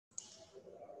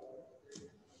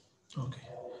Okay.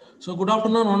 So good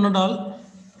afternoon, one and all.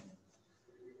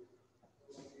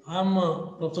 I am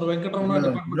Professor Venkataramana,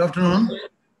 Good Department. afternoon.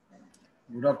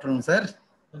 Good afternoon, sir.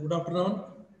 Good afternoon.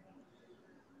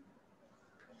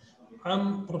 I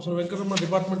am Professor Venkataramana,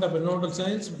 Department of Environmental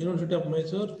Science, University of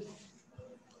Mysore.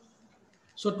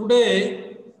 So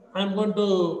today I am going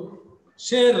to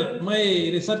share my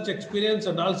research experience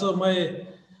and also my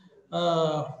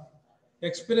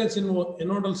experience in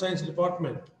Environmental Science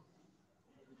Department,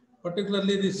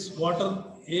 particularly this water,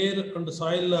 air, and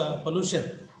soil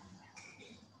pollution.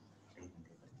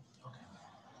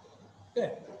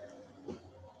 Okay.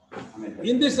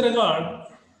 In this regard,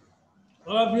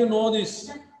 all of you know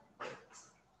this,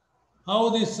 how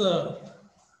this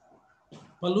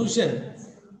pollution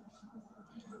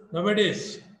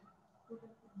nowadays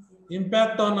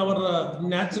impact on our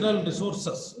natural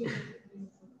resources.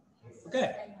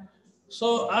 Okay.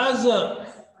 So as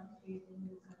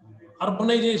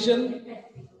urbanization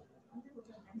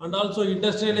and also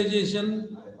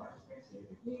industrialization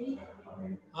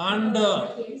and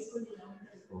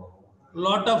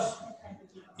lot of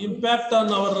impact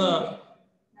on our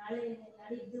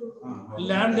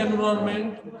land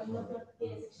environment,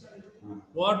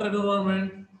 water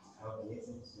environment,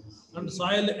 and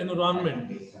soil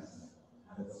environment.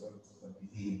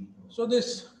 So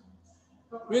this,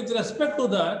 with respect to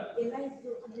that,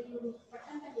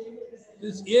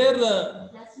 this air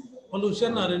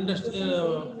pollution or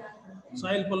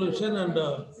soil pollution and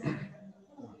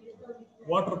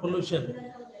water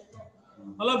pollution.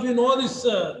 All of you know this,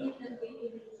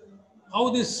 how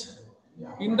this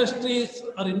industries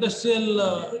or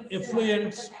industrial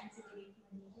effluents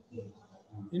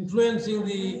influencing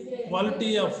the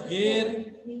quality of air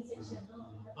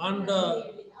and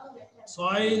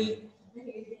soil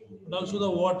and also the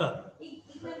water.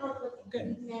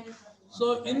 Okay.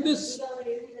 So in this,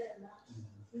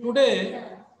 today,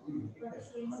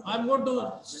 I'm going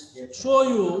to show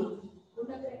you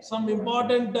some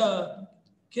important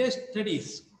case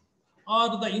studies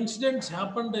or the incidents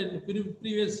happened in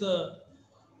previous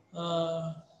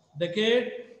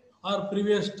decade or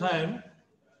previous time.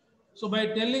 So by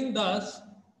telling this,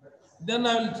 then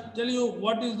I will tell you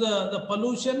what is the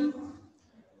pollution,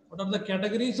 what are the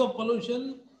categories of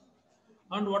pollution,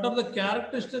 and what are the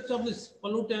characteristics of these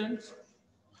pollutants,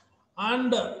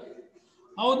 and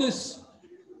how this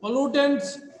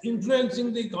pollutants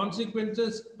influencing the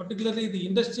consequences, particularly the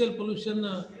industrial pollution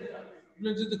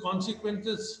influences the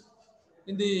consequences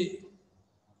in the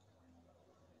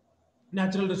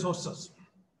natural resources.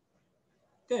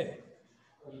 Okay.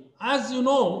 As you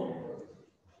know,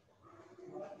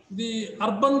 the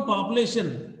urban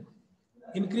population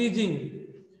increasing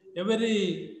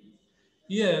every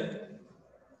year,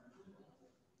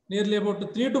 nearly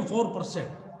about 3 to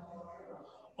 4%.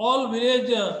 All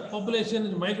village population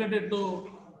is migrated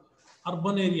to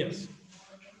urban areas.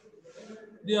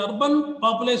 The urban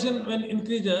population, when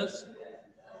increases,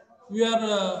 we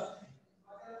are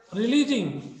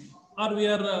releasing or we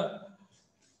are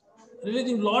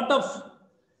releasing lot of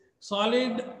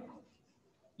solid,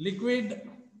 liquid,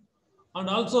 and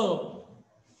also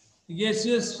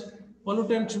gaseous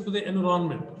pollutants into the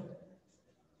environment.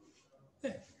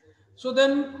 Okay. So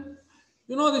then,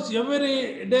 you know, this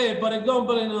every day, for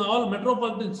example, in all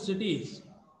metropolitan cities,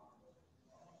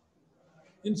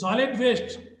 in solid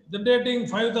waste, generating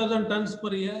 5,000 tons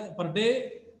per year per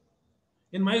day.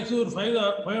 In Mysore,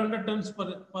 500 tons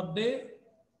per day.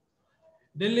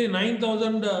 Delhi,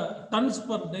 9,000 tons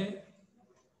per day.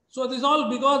 So this is all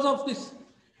because of this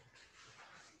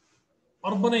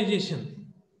urbanization.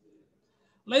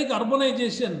 Like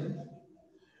urbanization,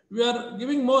 we are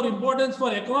giving more importance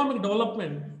for economic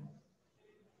development,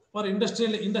 for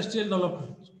industrial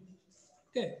development.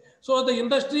 Okay. So the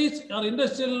industries or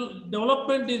industrial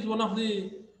development is one of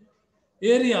the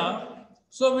area,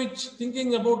 so which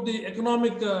thinking about the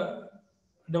economic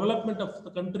development of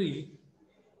the country.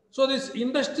 So this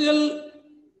industrial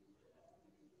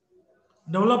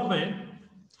development,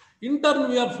 in turn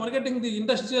we are forgetting the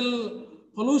industrial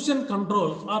pollution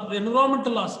controls or the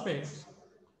environmental aspects.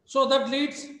 So that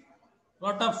leads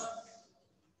lot of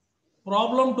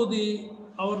problem to the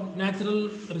our natural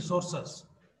resources.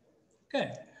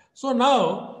 Okay. So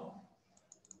now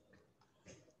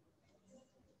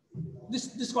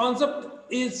this concept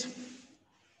is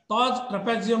DoS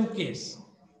trapezium case.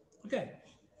 Okay.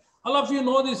 All of you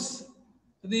know this,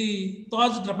 the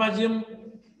DoS trapezium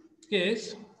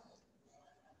case.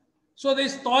 So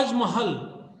this Taj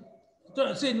Mahal.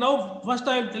 So see, now first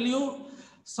I will tell you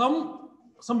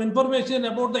some information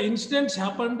about the incidents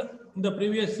happened in the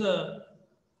previous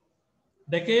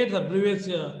decade, the previous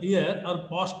year or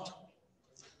past.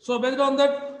 So based on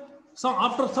that,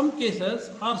 after some cases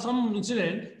or some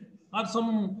incident or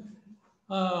some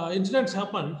incidents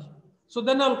happen, so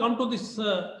then I'll come to this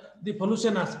the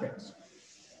pollution aspects.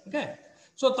 Okay,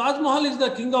 so Taj Mahal is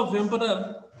the king of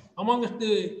emperor amongst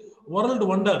the world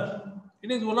wonder.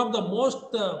 It is one of the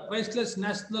most priceless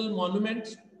national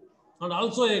monuments and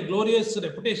also a glorious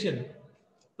reputation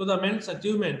to the men's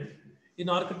achievement in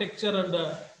architecture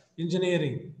and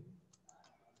engineering.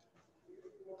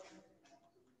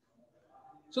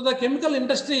 So the chemical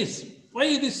industries,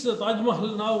 why this Taj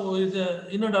Mahal now is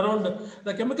in and around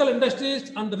the chemical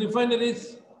industries and the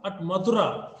refineries at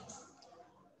Mathura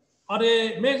are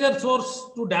a major source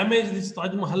to damage this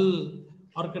Taj Mahal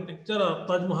architecture or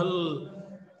Taj Mahal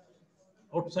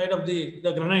outside of the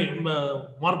granite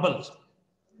marbles.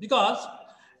 Because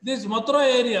these Mathura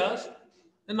areas,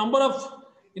 a number of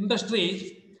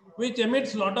industries which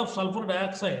emits lot of sulfur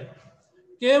dioxide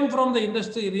came from the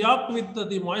industry, react with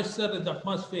the moisture in the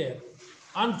atmosphere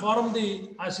and form the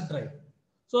acid rain.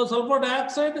 So sulfur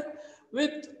dioxide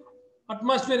with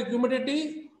atmospheric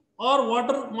humidity or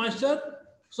water moisture,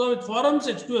 so it forms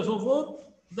H2SO4,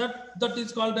 that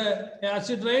is called a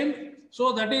acid rain.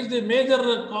 So that is the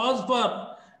major cause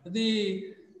for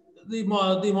the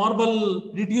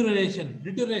marble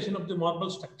deterioration of the marble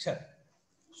structure.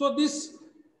 So this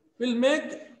will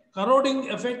make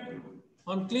corroding effect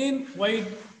on clean white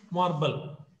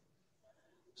marble.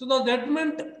 So the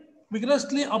judgment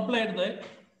vigorously applied the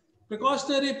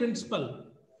precautionary principle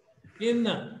in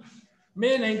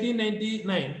May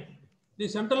 1999. The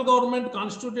central government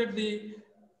constituted the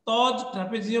Taj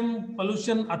Trapezium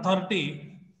Pollution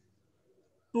Authority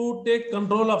to take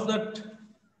control of that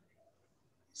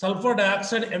sulfur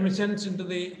dioxide emissions into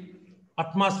the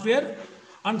atmosphere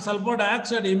and sulfur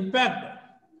dioxide impact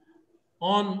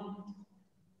on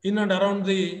in and around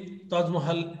the Taj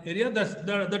Mahal area.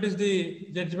 That is the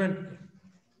judgment.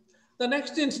 The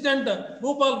next incident,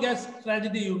 Bhopal gas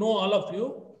tragedy, you know, all of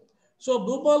you. So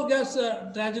Bhopal gas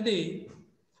tragedy,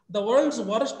 the world's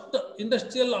worst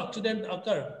industrial accident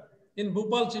occurred in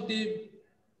Bhopal city,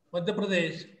 Madhya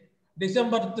Pradesh,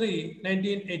 December 3,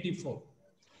 1984.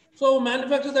 So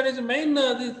manufacture, that is main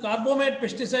the carbamate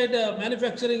pesticide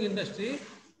manufacturing industry.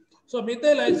 So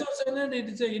methyl isocyanate, it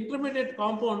is an intermediate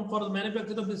compound for the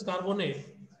manufacture of this carbonate.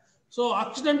 So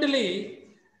accidentally,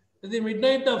 the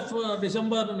midnight of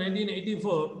December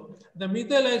 1984, the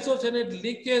methyl isocyanate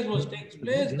leakage takes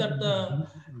place that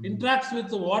interacts with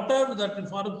the water, that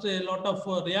forms a lot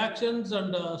of reactions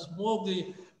and smoke,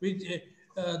 which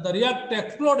the reactor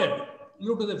exploded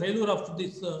due to the failure of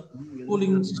this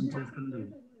cooling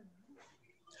system.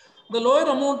 The lower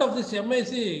amount of this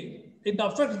MIC, it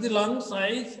affects the lungs,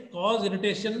 eyes, cause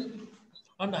irritation,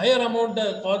 and higher amount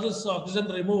causes oxygen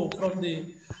removed from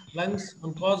the lungs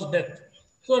and cause death.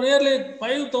 So nearly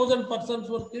 5,000 persons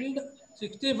were killed,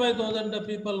 65,000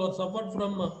 people were suffered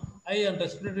from eye and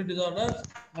respiratory disorders,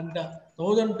 and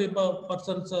 1,000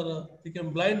 persons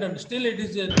became blind, and still it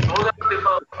is a...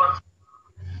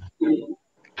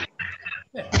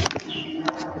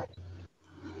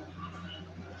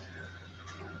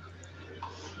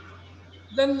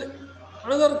 Then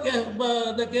another case,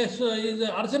 the case is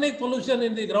arsenic pollution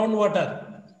in the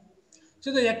groundwater.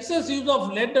 See, the excessive use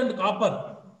of lead and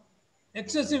copper,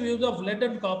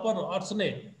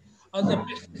 arsenic as a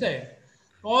pesticide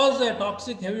cause a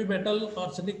toxic heavy metal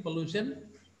arsenic pollution.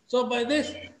 So by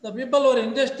this, the people who are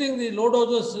ingesting the low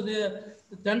doses,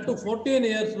 10 to 14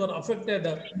 years were affected,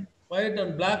 white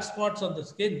and black spots on the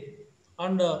skin,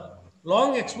 and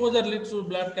long exposure leads to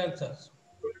blood cancers.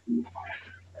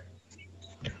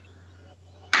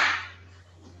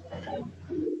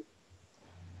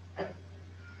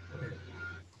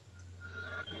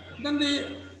 Then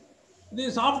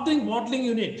the soft drink bottling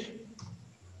unit.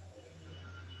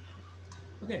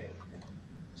 Okay.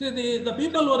 See, the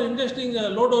people who are ingesting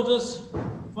low doses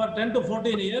for 10 to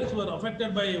 14 years were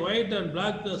affected by white and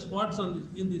black spots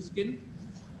in the skin,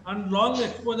 and long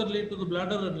exposure lead to the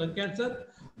bladder and lung cancer,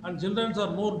 and children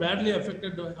are more badly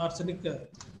affected by arsenic.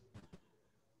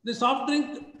 The soft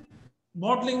drink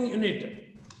bottling unit,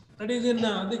 that is in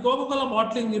the Coca-Cola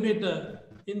bottling unit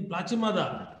in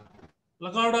Plachimada,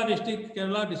 Lakkada district,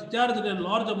 Kerala, discharged a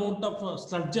large amount of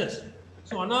sludges.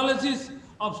 So analysis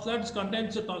of sludge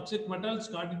contains toxic metals,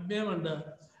 cadmium and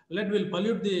lead will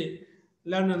pollute the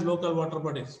land and local water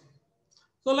bodies.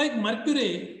 So like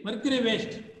mercury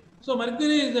waste. So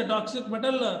mercury is a toxic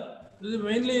metal,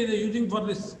 mainly using for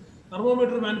this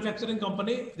thermometer manufacturing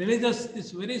company, releases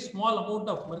this very small amount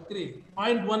of mercury,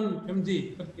 0.1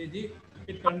 mg per kg.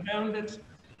 It contaminates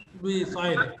the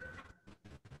soil.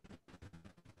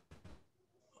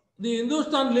 The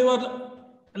Hindustan Liver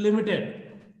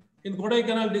Limited, in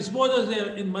Kodaikanal disposes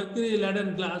in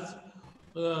mercury-laden glass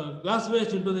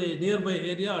waste into the nearby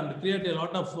area and create a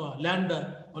lot of land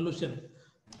pollution.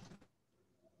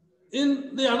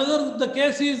 In the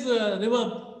case is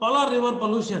Polar River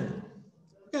pollution.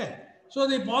 Okay, so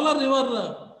the Polar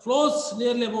River flows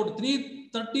nearly about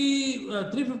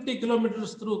 350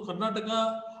 kilometers through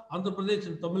Karnataka, Andhra Pradesh,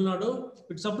 and Tamil Nadu.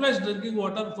 It supplies drinking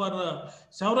water for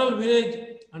several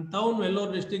village and town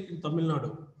Vellore district in Tamil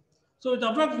Nadu. So it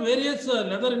affects various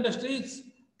leather industries,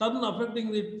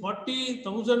 affecting the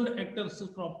 40,000 hectares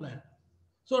cropland.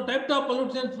 So type of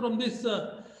pollutants from this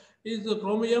is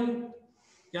chromium,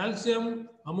 calcium,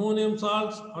 ammonium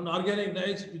salts, and organic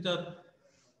dyes, which are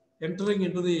entering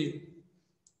into the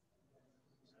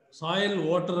soil,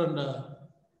 water, and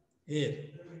air.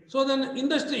 So then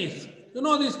industries,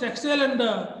 these textile and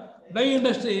dye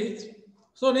industries,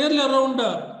 so nearly around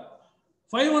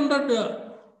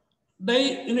 500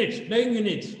 dyeing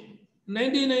units,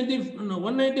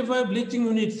 195 bleaching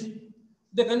units.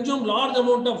 They consume large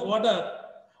amount of water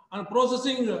and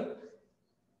processing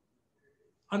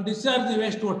and discharge the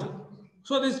wastewater.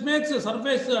 So this makes the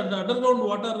surface and underground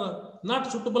water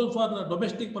not suitable for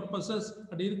domestic purposes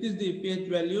and increase the pH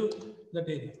value in that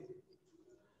area.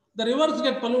 The rivers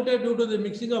get polluted due to the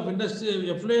mixing of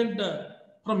effluent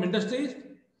from industries.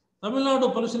 Tamil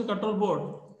Nadu Pollution Control Board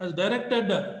has directed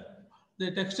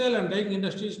the textile and dyeing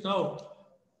industries now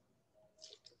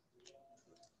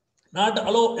not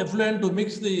allow effluent to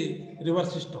mix the river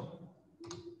system.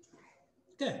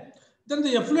 Okay. Then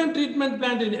the effluent treatment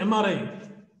plant in MRI.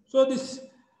 So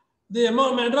the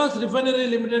Madras Refinery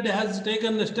Limited has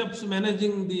taken the steps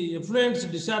managing the effluents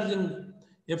discharging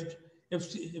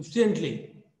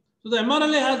efficiently. So the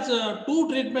MRLA has 2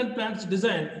 treatment plants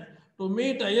designed to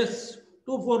meet IS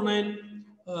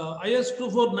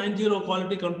 2490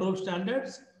 quality control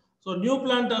standards. So new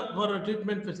plant for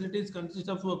treatment facilities consist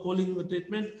of cooling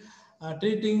treatment,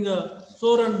 treating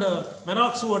sour and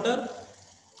Merox water,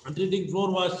 and treating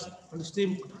floor wash and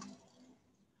steam.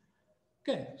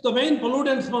 Okay, so the main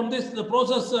pollutants from this, the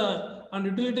process and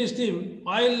utility steam,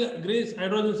 oil, grease,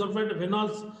 hydrogen sulfide,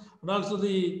 phenols, and also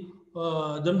the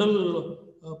general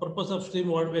purpose of steam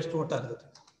wastewater.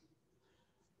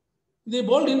 The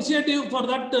bold initiative for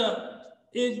that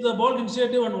is the bold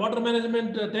initiative and water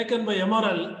management taken by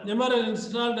MRL. MRL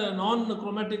installed a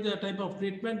non-chromatic type of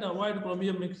treatment, avoid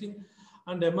chromium mixing,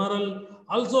 and MRL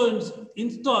also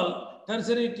install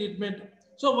tertiary treatment.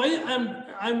 So why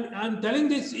I'm telling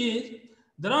this is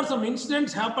there are some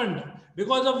incidents happened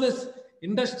because of this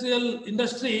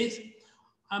industries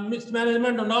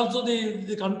mismanagement and also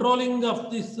the controlling of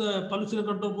this pollution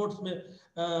control boards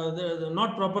the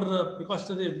not proper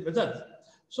precautionary measures.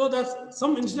 So that's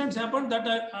some incidents happened that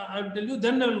I will tell you.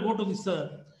 Then I will go to this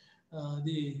the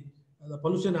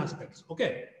pollution aspects.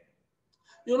 Okay,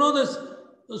 this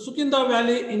Sukinda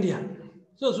Valley, India.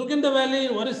 So Sukinda Valley,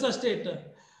 Orissa state.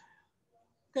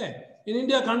 Okay, in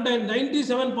India contain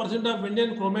 97% of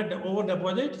Indian chromate ore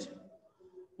deposits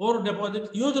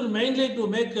used mainly to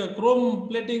make chrome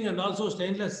plating and also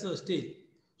stainless steel.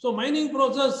 So mining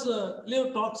process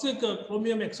leave toxic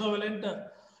chromium equivalent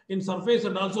in surface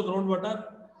and also groundwater,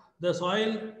 the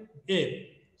soil, air.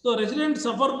 So residents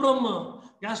suffer from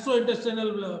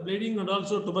gastrointestinal bleeding and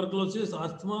also tuberculosis,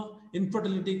 asthma,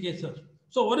 infertility cases.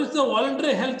 So what is the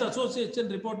Voluntary Health Association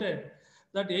reported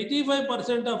that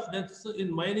 85% of deaths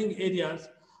in mining areas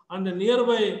and the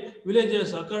nearby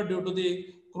villages occur due to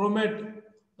the chromate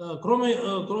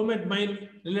mine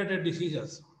related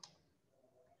diseases.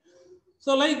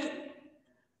 So like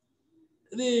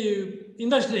the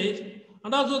industry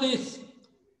and also this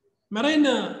marine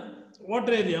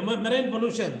water area, marine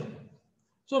pollution.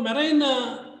 So marine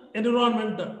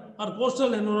environment or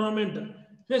coastal environment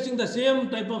facing the same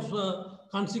type of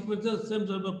consequences, same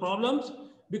type of problems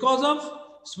because of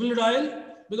spilled oil,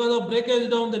 because of breakage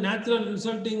down the natural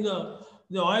insulting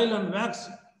the oil and wax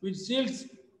which seals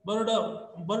bird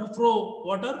flow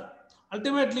water.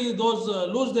 Ultimately, those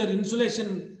lose their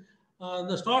insulation,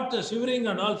 they start shivering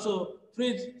and also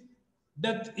freeze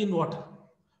death in water.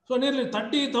 So nearly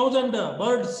 30,000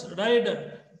 birds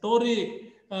died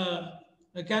Tory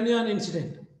Canyon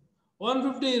incident.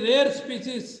 150 rare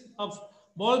species of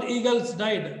bald eagles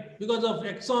died because of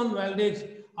Exxon Valdez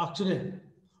accident.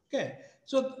 Okay,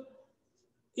 so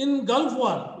in Gulf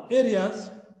War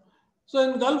areas, so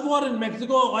in Gulf War in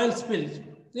Mexico oil spills,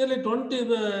 nearly 20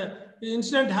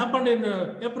 incident happened in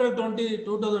April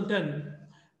 2010.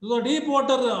 So deep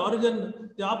water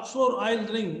origin, the offshore oil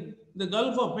ring, the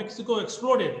Gulf of Mexico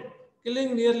exploded,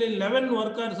 killing nearly 11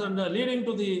 workers and leading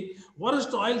to the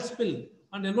worst oil spill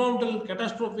and environmental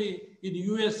catastrophe in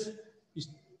US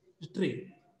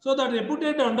history. So that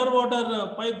reputed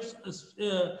underwater pipes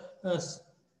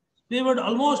spewed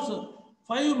almost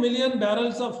 5 million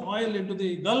barrels of oil into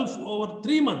the Gulf over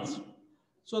 3 months.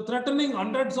 So threatening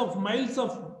hundreds of miles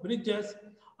of beaches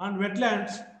and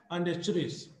wetlands and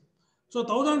estuaries. So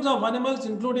thousands of animals,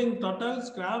 including turtles,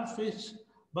 crabs, fish,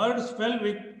 birds, fell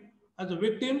as a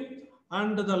victim,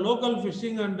 and the local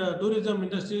fishing and tourism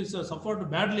industries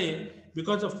suffered badly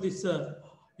because of this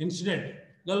incident,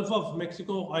 Gulf of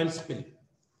Mexico oil spill.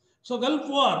 So Gulf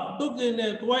War took in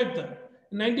Kuwait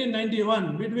in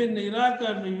 1991 between Iraq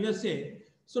and USA.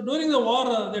 So during the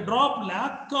war, they dropped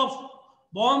lack of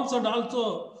bombs and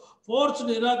also forced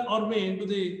Iraq army into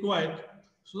the Kuwait.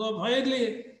 So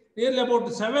finally, nearly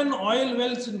about 7 oil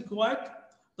wells in Kuwait.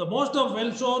 The most of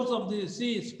well shores of the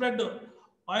sea spread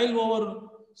oil over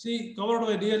sea covered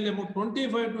by nearly about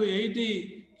 25 to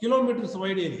 80 kilometers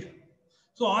wide area.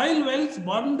 So oil wells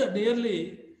burned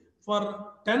nearly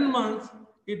for 10 months.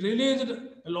 It released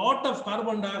a lot of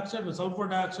carbon dioxide and sulfur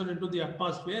dioxide into the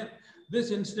atmosphere. This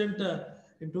incident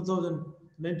in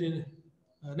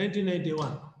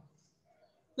 1991.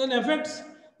 Then effects,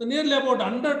 the nearly about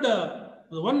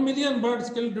 1 million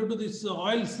birds killed due to this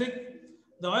oil slick.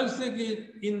 The oil slick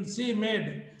in sea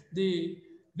made the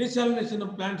desalination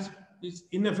of plants is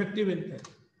ineffective in there.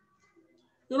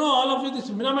 You know, all of you,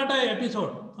 this Minamata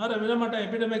episode, or a Minamata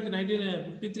epidemic in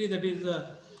 1953, that is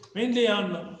mainly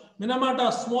on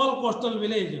Minamata small coastal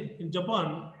village in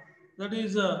Japan, that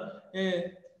is a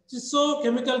Chisso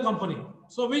chemical company,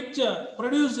 so which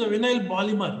produced vinyl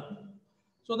polymer.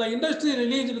 So the industry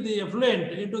released the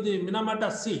effluent into the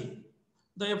Minamata Sea.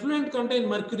 The effluent contained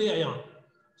mercury ion.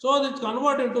 So it's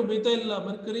converted into methyl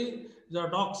mercury, the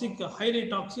toxic, highly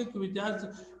toxic, which has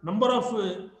number of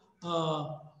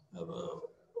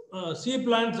sea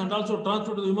plants and also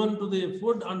transfer to the human to the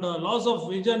food and loss of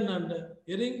vision and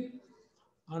hearing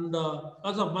and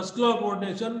cause of muscular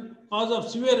coordination, cause of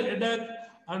severe headache,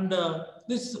 and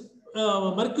this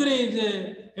mercury is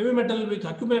a heavy metal which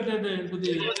accumulated into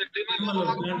the animal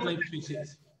and plant life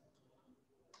species.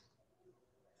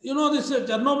 You know this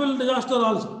Chernobyl disaster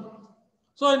also.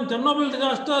 So in Chernobyl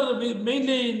disaster,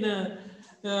 mainly in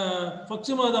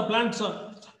Fukushima, the plants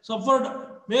suffered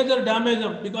major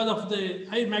damage because of the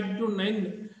high magnitude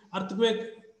 9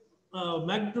 earthquake,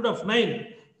 magnitude of 9,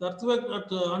 the earthquake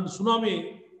and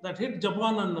tsunami that hit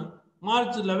Japan on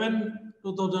March 11,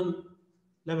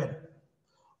 2011.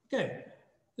 Okay.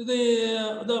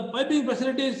 The piping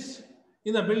facilities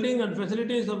in the building and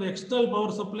facilities of the external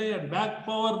power supply and back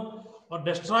power are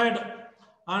destroyed,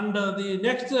 and the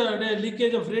next day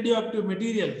leakage of radioactive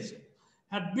materials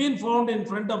had been found in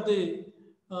front of the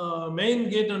main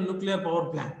gate and nuclear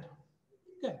power plant.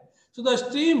 Okay. So the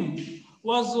steam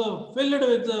was filled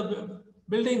with the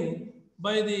building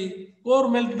by the core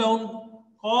meltdown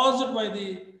caused by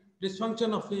the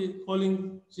dysfunction of the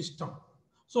cooling system.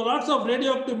 So lots of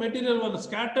radioactive material was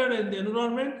scattered in the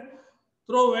environment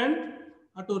through vent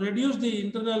to reduce the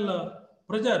internal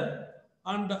pressure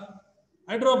and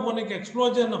hydroponic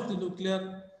explosion of the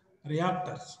nuclear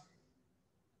reactors.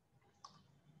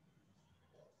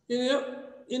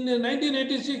 In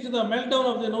 1986, the meltdown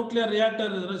of the nuclear reactor,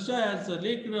 Russia has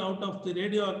leaked out of the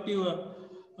radioactive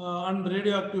and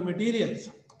radioactive materials.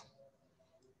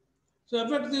 So,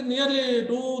 effectively, nearly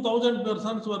 2,000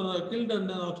 persons were killed in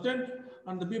the accident,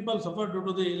 and the people suffered due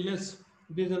to the illness,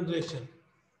 dehydration.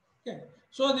 Okay.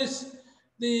 So,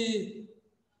 the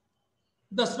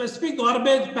specific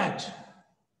garbage patch.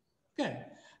 Okay.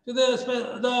 So, the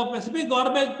specific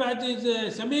garbage patch is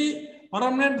a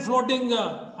semi-permanent floating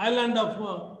island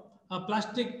of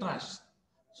plastic trash.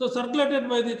 So circulated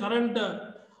by the current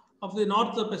of the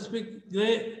North Pacific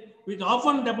Gray, which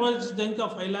often deposits junk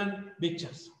of island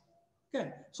beaches.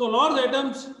 Okay. So large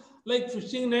items like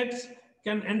fishing nets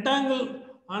can entangle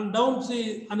and down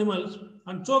sea animals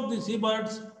and choke the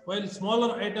seabirds, while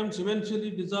smaller items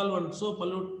eventually dissolve and so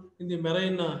pollute in the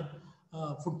marine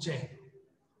food chain.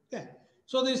 Okay.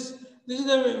 So this is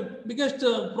the biggest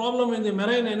problem in the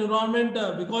marine environment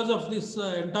because of this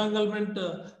entanglement.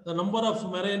 The number of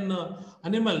marine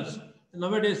animals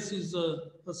nowadays is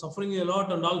suffering a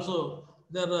lot, and also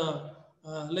they're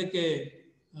like a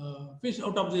fish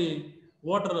out of the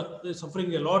water. They're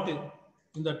suffering a lot in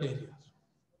that area.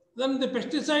 Then the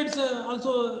pesticides,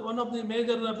 also one of the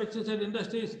major pesticide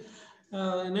industries.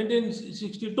 In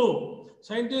 1962,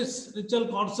 scientist Richard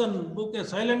Carson book A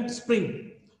Silent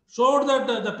Spring showed that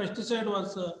the pesticide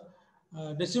was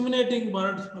disseminating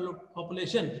bird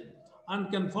population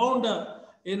and can found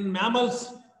in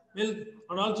mammals, milk,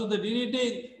 and also the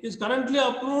DDT is currently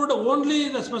approved only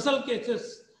in the special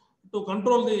cases to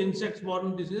control the insects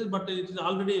borne disease, but it is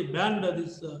already banned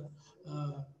this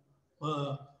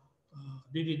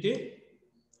DDT.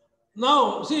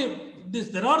 Now, see,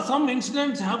 there are some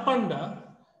incidents happened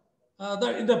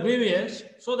in the previous,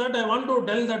 so that I want to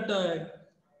tell that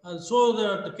so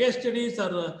the case studies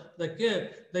are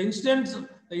the incidents,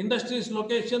 the industries,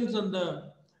 locations, and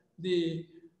the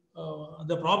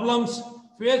problems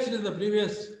faced in the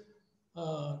previous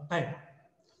time.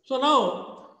 So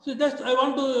now, so just I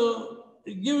want to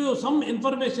give you some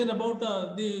information about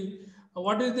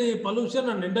what is the pollution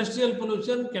and industrial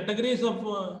pollution, categories of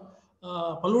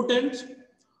pollutants,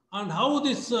 and how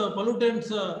these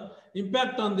pollutants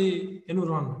impact on the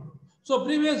environment. So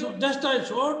previous, just I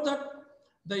showed that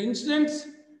the incidents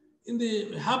in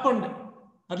the happened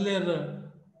earlier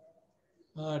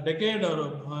decade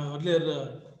or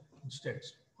earlier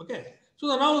incidents. Okay. So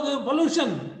now the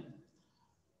pollution,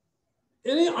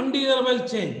 any undesirable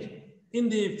change in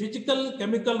the physical,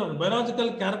 chemical, or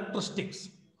biological characteristics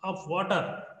of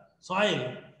water,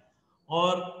 soil,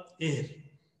 or air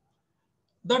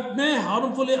that may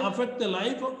harmfully affect the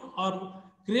life or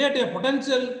create a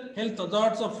potential health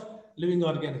hazards of living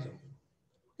organisms.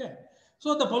 Okay.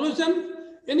 So the pollution,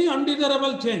 any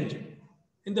undesirable change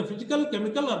in the physical,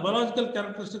 chemical, or biological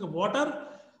characteristic of water,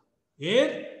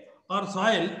 air, or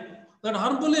soil that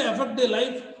harmfully affect the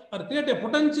life or create a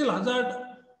potential hazard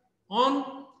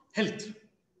on health.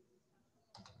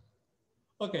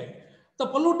 Okay. The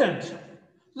pollutant,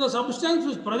 the substance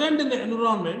is present in the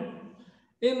environment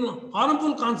in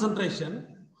harmful concentration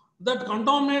that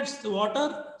contaminates the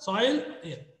water, soil,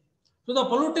 air. So the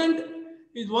pollutant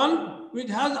is one which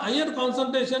has higher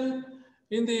concentration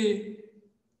in the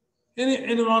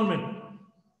environment.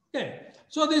 Okay.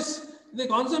 So the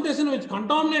concentration which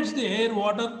contaminates the air,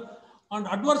 water, and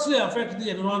adversely affects the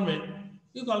environment,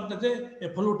 you call it as a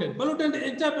pollutant. Pollutant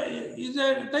is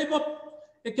a type of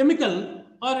a chemical,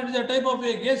 or it is a type of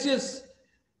a gaseous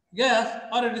gas,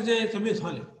 or it is a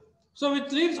semi-solid. So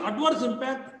which leads adverse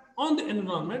impact on the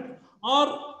environment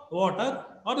or water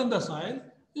or in the soil,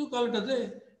 you call it as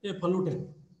a pollutant.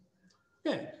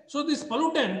 Okay. So this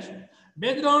pollutant,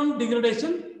 based on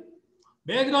degradation,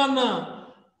 based on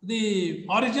the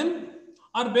origin,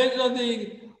 or based on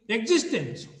the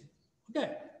existence.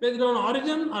 Okay. Based on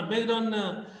origin, or based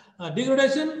on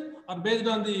degradation, or based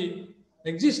on the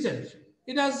existence,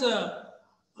 it has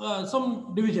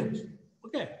some divisions.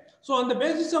 Okay. So on the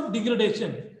basis of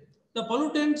degradation, the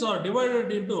pollutants are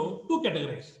divided into two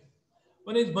categories.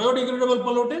 One is biodegradable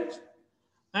pollutants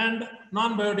and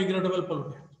non-biodegradable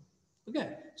pollutants.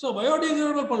 Okay. So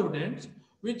biodegradable pollutants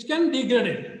which can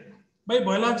degrade by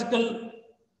biological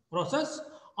process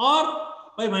or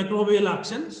by microbial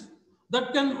actions,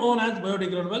 that can known as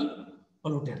biodegradable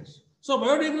pollutants. So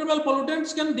biodegradable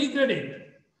pollutants can degrade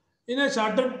in a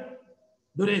shorter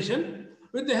duration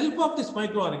with the help of these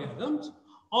microorganisms,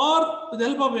 or with the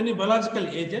help of any biological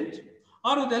agent,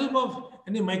 or with the help of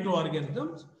any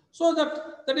microorganisms. So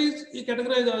that is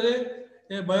categorized as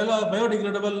a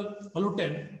biodegradable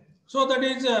pollutant. So that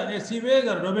is a sewage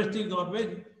or domestic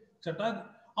garbage, etc.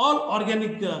 All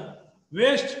organic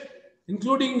waste,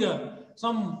 including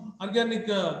some organic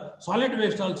solid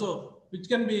waste also, which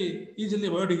can be easily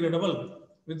biodegradable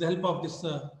with the help of this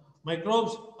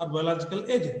microbes or biological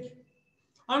agents.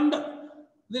 And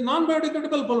the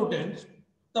non-biodegradable pollutants,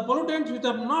 the pollutants which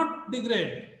are not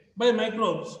degraded by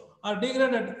microbes or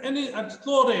degraded at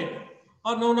slow rate,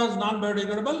 are known as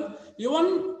non-biodegradable.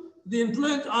 Even the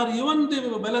influence or even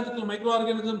the biological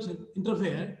microorganisms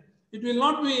interfere, it will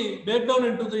not be break down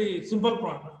into the simple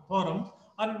forms,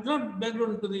 or it will not break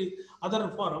down into the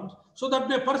other forms, so that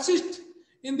may persist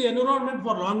in the environment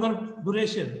for longer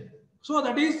duration. So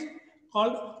that is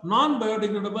called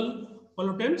non-biodegradable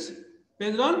pollutants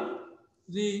based on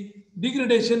the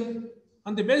degradation.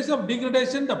 On the basis of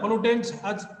degradation, the pollutants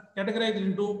has categorized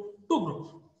into two groups.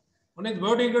 One is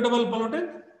biodegradable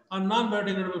pollutant and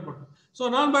non-biodegradable pollutant. So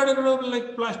non-biodegradable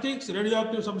like plastics,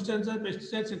 radioactive substances,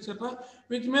 pesticides, etc.,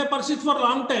 which may persist for a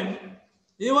long time,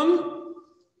 even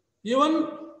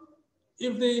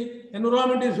if the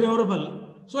environment is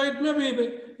favorable. So it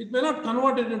may not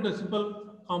convert it into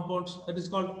simple compounds. That is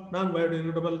called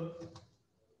non-biodegradable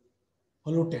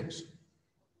pollutants.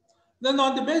 Then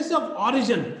on the basis of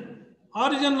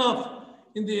origin of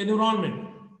in the environment.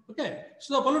 Okay.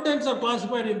 So the pollutants are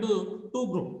classified into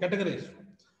two categories.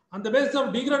 On the basis of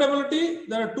degradability,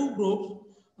 there are two groups.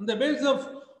 On the basis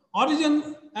of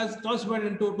origin, as classified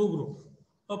into two groups.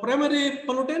 So primary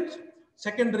pollutants,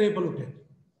 secondary pollutants.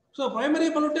 So primary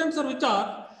pollutants are which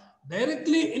are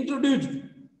directly introduced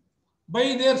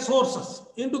by their sources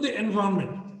into the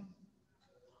environment,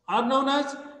 are known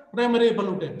as primary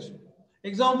pollutants.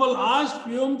 Example, ash,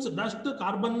 fumes, dust,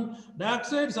 carbon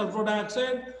dioxide, sulfur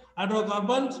dioxide,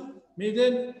 hydrocarbons,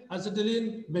 methane,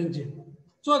 acetylene, benzene.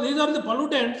 So these are the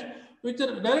pollutants which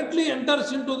are directly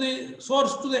enters into the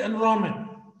source to the environment.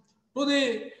 To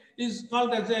the is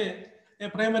called as a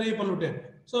primary pollutant.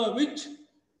 So which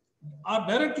are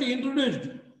directly introduced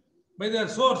by their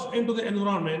source into the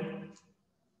environment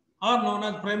are known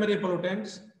as primary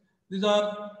pollutants. These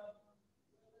are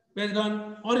based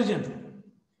on origin.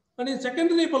 And in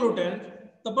secondary pollutants,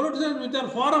 the pollutants which are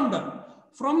formed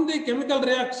from the chemical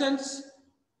reactions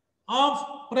of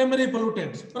primary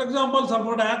pollutants. For example,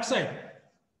 sulfur dioxide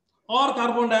or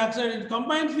carbon dioxide, it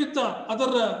combines with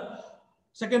other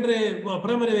secondary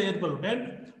primary air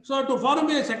pollutant. So to form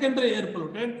a secondary air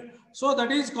pollutant, so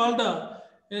that is called a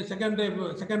secondary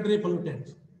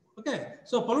pollutant. Okay,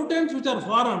 so pollutants which are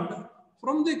formed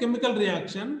from the chemical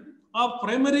reaction of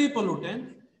primary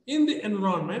pollutant in the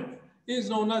environment is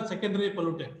known as secondary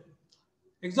pollutant.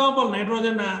 Example,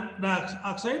 nitrogen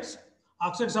oxides,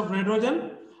 oxides of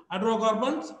nitrogen,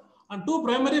 hydrocarbons, and two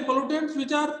primary pollutants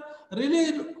which are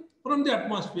released from the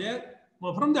atmosphere,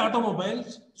 from the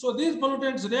automobiles. So these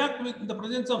pollutants react with the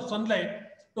presence of sunlight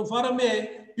to form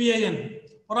a PAN,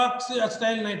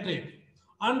 peroxyacetyl nitrate,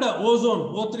 and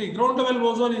ozone, O3, ground level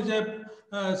ozone is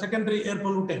a secondary air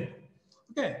pollutant.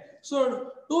 Okay,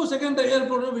 so two secondary air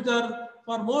pollutants which are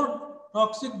far more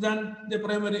toxic than the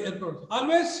primary air pollutants.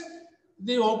 Always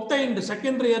the obtained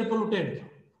secondary air pollutant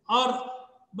or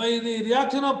by the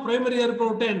reaction of primary air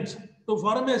pollutants to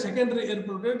form a secondary air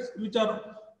pollutants which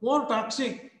are more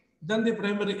toxic than the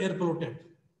primary air pollutant.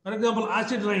 For example,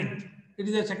 acid rain, it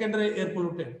is a secondary air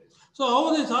pollutant. So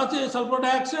how this acid sulfur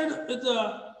dioxide with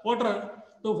water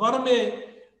to form a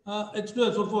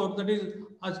H2SO4, that is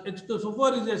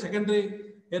H2SO4 is a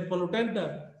secondary air pollutant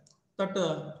that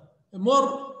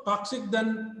more toxic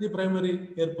than the primary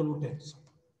air pollutants.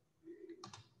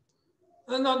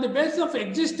 And on the basis of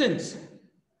existence,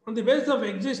 in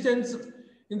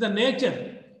the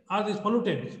nature are these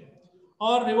pollutants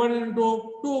are divided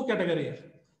into two categories.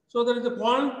 So there is the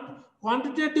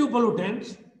quantitative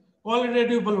pollutants,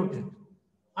 qualitative pollutants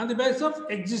on the basis of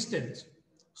existence.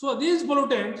 So these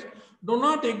pollutants do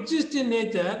not exist in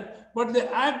nature, but they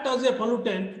act as a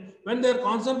pollutant when their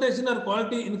concentration or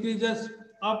quality increases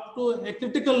up to a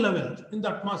critical level in the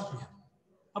atmosphere.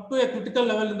 Up to a critical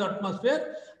level in the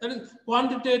atmosphere, that is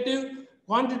quantitative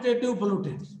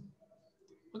pollutants.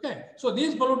 Okay, so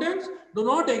these pollutants do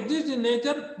not exist in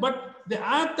nature, but they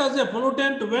act as a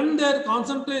pollutant when their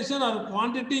concentration or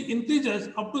quantity increases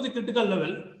up to the critical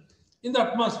level in the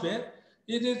atmosphere.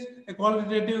 It is a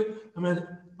qualitative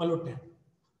pollutant.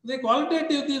 The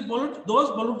qualitative, those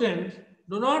pollutants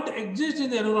do not exist in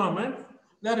the environment.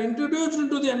 They are introduced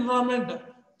into the environment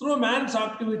through man's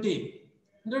activity.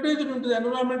 Introduced into the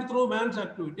environment through man's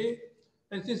activity,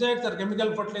 pesticides or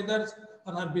chemical fertilizers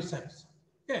or herbicides.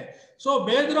 Okay, so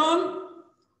based on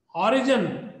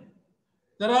origin,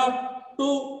 there are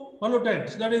two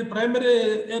pollutants, that is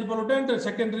primary air pollutant and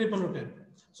secondary pollutant.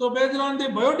 So based on the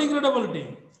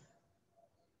biodegradability,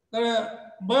 the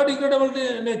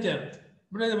biodegradability nature,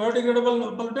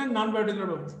 biodegradable pollutant,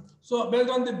 non-biodegradable. So based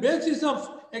on the basis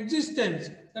of existence,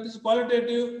 that is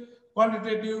qualitative,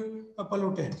 quantitative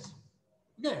pollutants.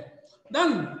 Okay,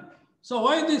 then, so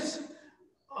why this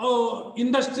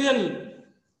industrial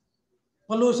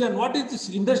pollution? What is this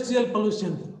industrial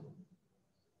pollution?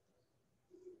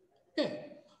 Okay,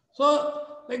 so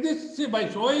like this, see, by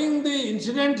showing the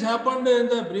incidents happened in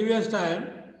the previous time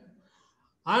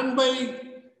and by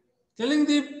telling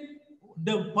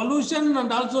the pollution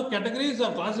and also categories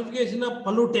of classification of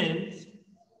pollutants,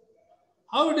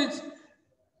 how it is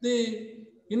the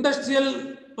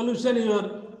industrial pollution you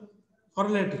are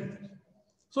correlating.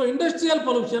 So industrial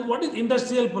pollution, what is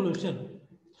industrial pollution?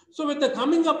 So with the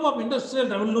coming up of industrial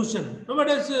revolution,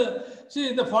 nowadays,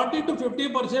 see the 40 to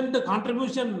 50%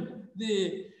 contribution,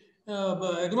 the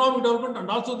economic development and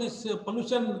also this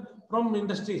pollution from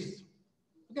industries.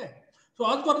 Okay. So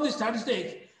as per the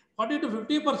statistics, 40 to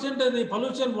 50% of the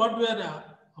pollution what we are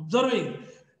observing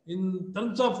in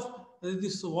terms of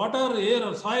this water, air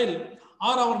or soil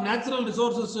are our natural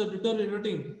resources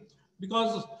deteriorating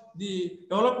because the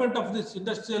development of this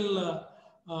industrial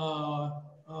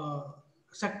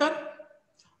sector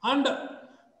and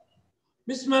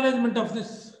mismanagement of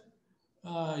this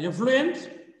effluents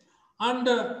and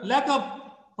lack of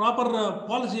proper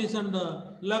policies and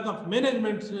lack of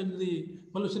management in the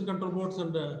pollution control boards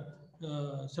and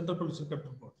central pollution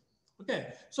control board.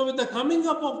 Okay, so with the coming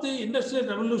up of the industrial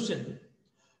revolution,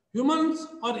 humans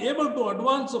are able to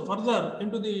advance further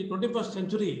into the 21st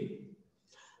century.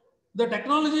 The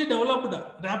technology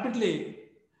developed rapidly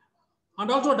and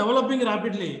also developing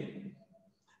rapidly,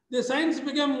 the science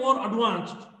became more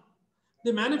advanced.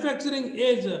 The manufacturing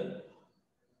age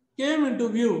came into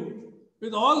view.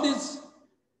 With all this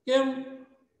came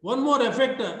one more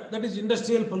effect, that is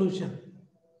industrial pollution.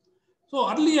 So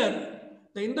earlier,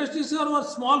 the industries were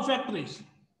small factories,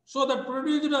 so that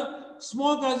produced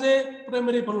smoke as a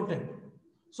primary pollutant.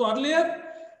 So earlier,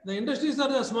 the industries are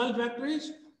the small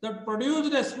factories that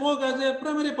produced a smoke as a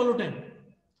primary pollutant.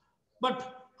 But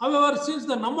however, since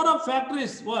the number of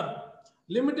factories were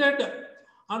limited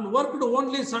and worked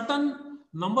only certain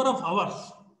number of hours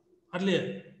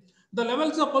earlier, the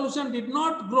levels of pollution did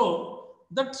not grow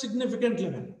that significant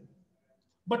level.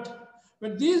 But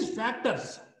when these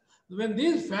factories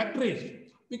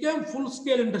became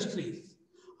full-scale industries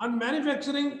and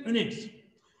manufacturing units,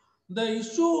 the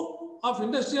issue of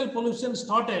industrial pollution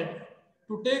started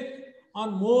to take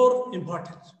on more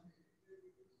importance.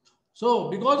 So,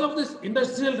 because of this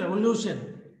industrial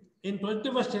revolution in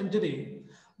 21st century,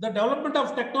 the development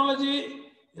of technology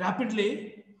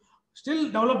rapidly, still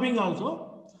developing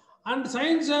also, and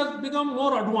science has become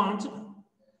more advanced.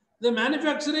 The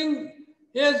manufacturing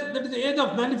age, that is the age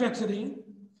of manufacturing,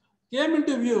 came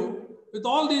into view with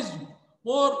all these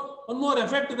one more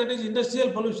effect, that is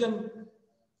industrial pollution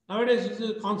nowadays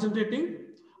is concentrating.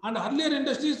 And earlier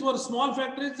industries were small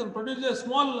factories and produced a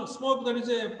small smoke, that is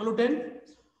a pollutant.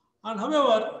 And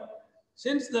however,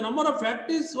 since the number of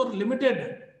factories were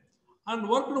limited and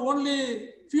worked only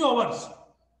few hours,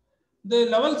 the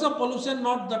levels of pollution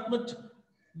not that much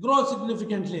grow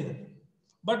significantly.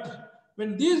 But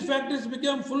when these factories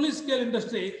became fully scale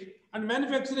industry and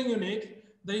manufacturing units,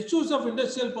 the issues of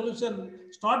industrial pollution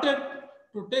started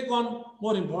to take on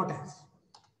more importance.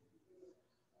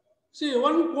 See,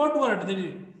 one quote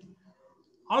word,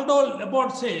 Aldo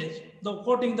Leopold says, the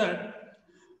quoting that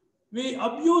we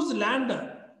abuse land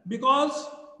because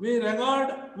we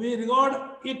regard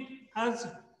it as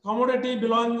commodity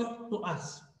belonging to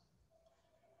us.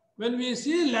 When we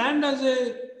see land as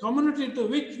a community to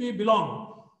which we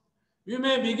belong, we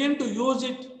may begin to use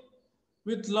it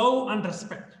with love and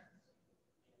respect.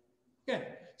 Okay,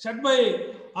 said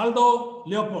by Aldo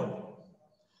Leopold.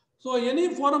 So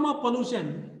any form of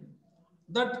pollution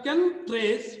that can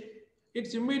trace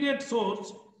its immediate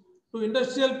source to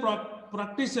industrial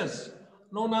practices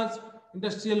known as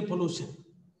industrial pollution.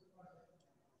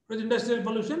 What is industrial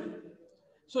pollution?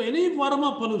 So any form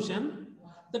of pollution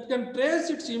that can trace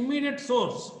its immediate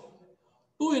source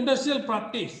to industrial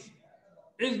practice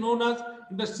is known as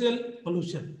industrial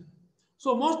pollution.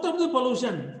 So most of the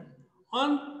pollution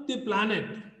on the planet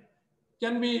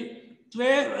can be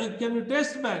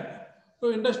traced back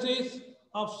to industries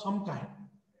of some kind.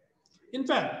 In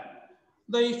fact,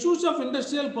 the issues of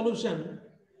industrial pollution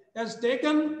has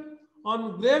taken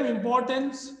on grave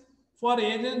importance for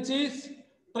agencies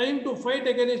trying to fight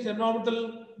against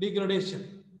environmental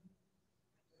degradation.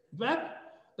 In fact,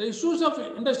 the issues of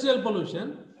industrial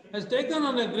pollution has taken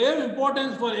on a grave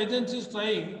importance for agencies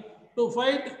trying to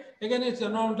fight against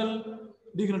environmental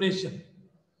degradation.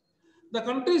 The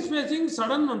countries facing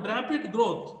sudden and rapid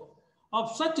growth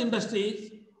of such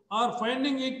industries are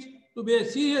finding it to be a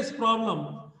serious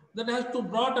problem that has to be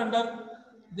brought under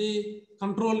the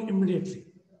control immediately.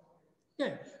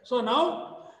 Okay, so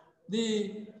now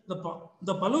the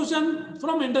pollution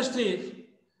from industries,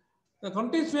 the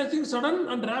countries facing sudden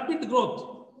and rapid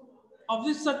growth of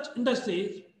this such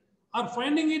industries are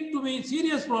finding it to be a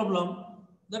serious problem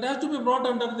that has to be brought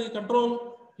under the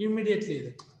control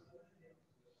immediately.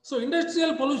 So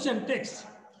industrial pollution takes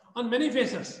on many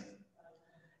phases.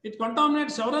 It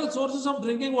contaminates several sources of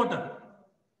drinking water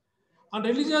and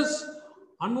releases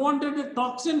unwanted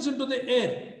toxins into the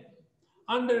air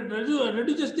and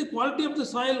reduces the quality of the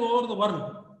soil over the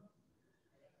world.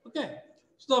 Okay,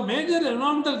 so the major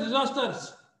environmental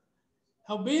disasters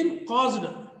have been caused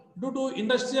due to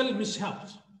industrial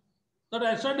mishaps that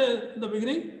I said in the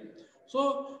beginning.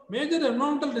 So major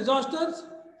environmental disasters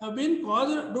have been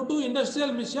caused due to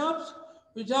industrial mishaps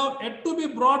which have yet to be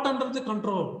brought under the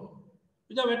control.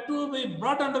 The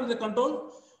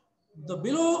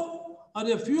below are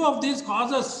a few of these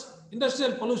causes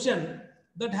industrial pollution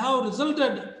that have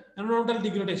resulted environmental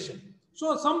degradation.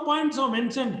 So some points are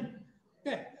mentioned.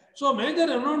 Okay. So major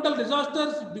environmental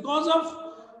disasters because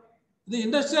of the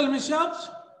industrial mishaps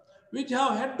which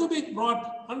have had to be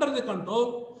brought under the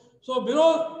control. So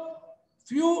below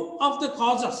few of the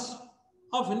causes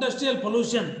of industrial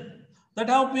pollution that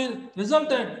have been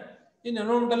resulted in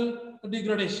environmental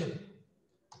degradation.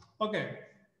 Okay.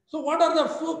 So what are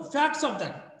the facts of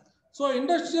that? So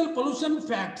industrial pollution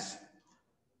facts.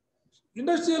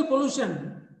 Industrial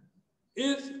pollution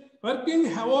is working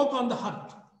havoc on the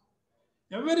earth.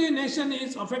 Every nation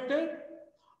is affected,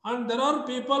 and there are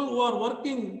people who are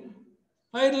working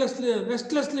tirelessly,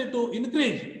 restlessly to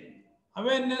increase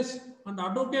awareness and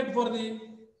advocate for the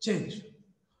change.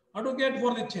 Advocate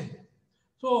for the change.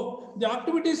 So the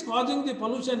activities causing the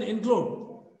pollution include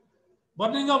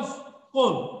burning of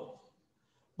coal,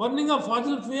 burning of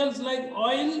fossil fuels like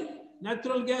oil,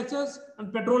 natural gases,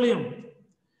 and petroleum,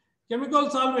 chemical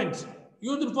solvents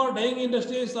used for dyeing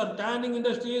industries or tanning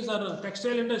industries or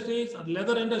textile industries or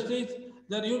leather industries.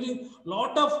 They are using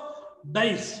lot of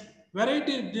dyes,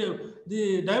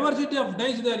 the diversity of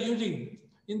dyes they are using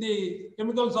in the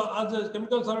chemicals as a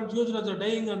chemical solvents used as a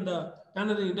dyeing and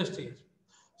tannery industries.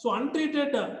 So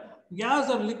untreated gas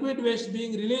or liquid waste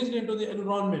being released into the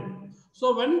environment.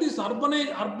 So when this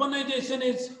urbanization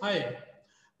is high,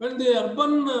 when the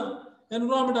urban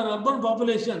environment or urban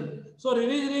population, so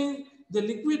releasing the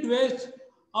liquid waste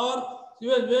or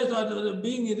sewage waste are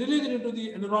being released into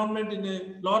the environment in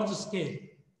a large scale.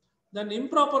 Then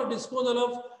improper disposal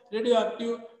of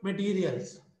radioactive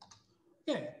materials.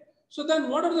 Okay. So then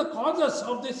what are the causes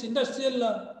of this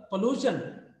industrial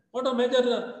pollution? What are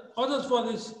major causes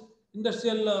for this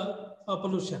industrial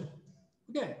pollution?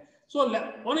 Okay. So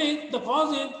one is the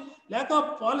cause is lack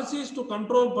of policies to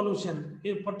control pollution,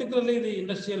 particularly the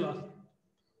industrial.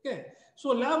 Okay. So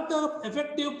lack of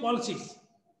effective policies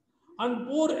and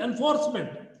poor enforcement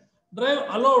drive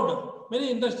allowed many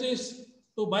industries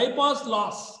to bypass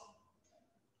laws.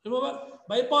 Remember,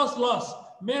 bypass laws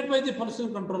made by the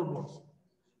pollution control boards.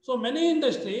 So many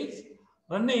industries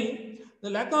running the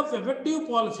lack of effective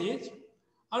policies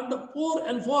and poor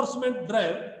enforcement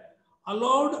drive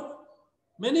allowed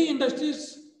many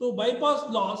industries to bypass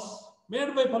laws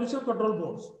made by pollution control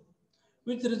boards,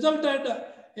 which resulted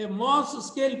a mass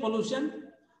scale pollution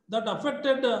that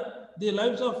affected the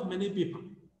lives of many people.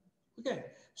 Okay.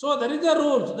 So there is a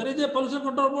rules, there is a pollution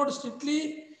control board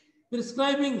strictly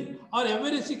prescribing, or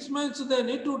every 6 months they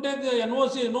need to take a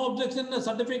NOC, no objection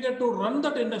certificate to run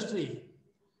that industry.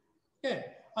 Okay.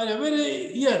 Or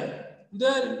every year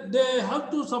they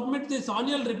have to submit this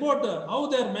annual report, how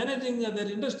they are managing their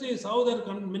industries, how they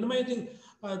are minimizing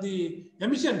the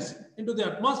emissions into the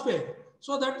atmosphere.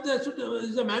 So that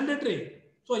is a mandatory.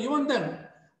 So even then,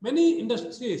 many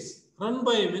industries run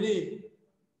by many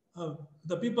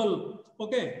the people,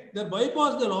 okay, they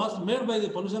bypass the laws made by the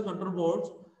pollution control boards,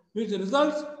 which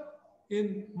results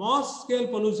in mass scale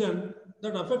pollution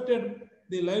that affected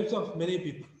the lives of many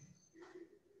people.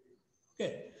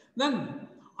 Okay. Then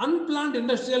unplanned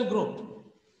industrial growth.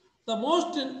 The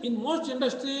most in most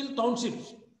industrial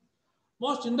townships,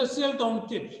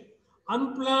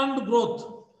 unplanned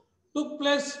growth took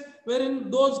place wherein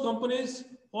those companies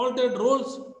altered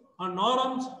rules and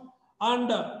norms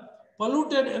and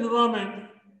polluted environment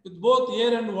with both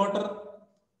air and water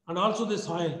and also the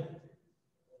soil.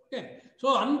 Okay.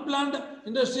 So unplanned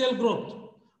industrial growth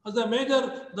as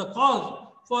the cause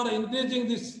for increasing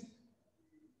this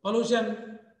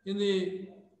pollution in the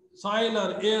soil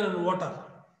or air and water.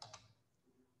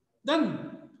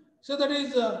 Then, so that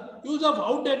is use of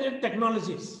outdated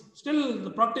technologies. Still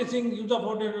practicing use of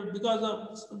outdated because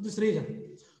of this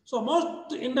reason. So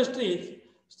most industries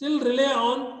still rely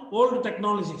on old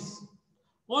technologies.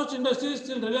 Most industries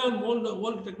still rely on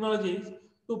old technologies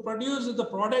to produce the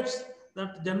products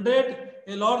that generate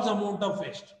a large amount of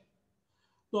waste.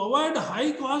 To avoid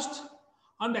high cost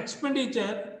and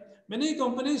expenditure, many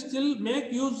companies still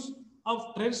make use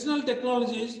of traditional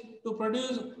technologies to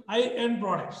produce high-end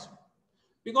products.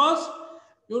 Because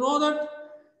you know that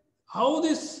how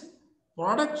this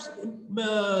products,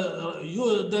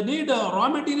 they need a raw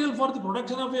material for the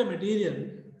production of a material.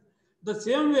 The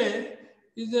same way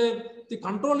is the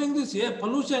controlling this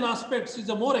pollution aspects is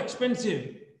a more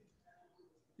expensive.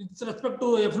 With respect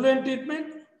to effluent treatment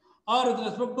or with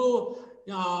respect to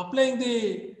applying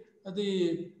the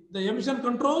emission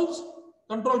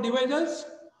control devices,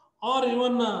 or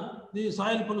even the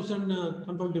soil pollution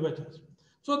control devices.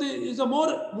 So is a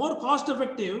more cost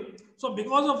effective. So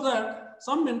because of that,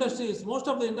 some industries, most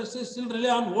of the industries still rely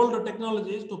on older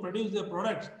technologies to produce their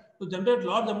products to generate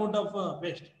large amount of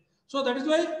waste. So that is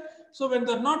why, so when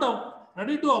they're not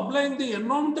ready to applying the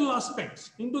environmental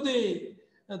aspects into the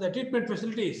treatment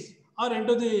facilities or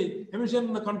into the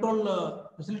emission control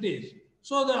facilities,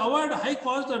 so they avoid high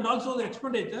cost and also the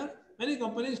expenditure. Many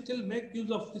companies still make use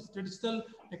of these traditional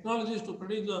technologies to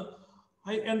produce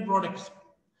high-end products.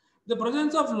 The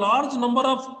presence of large number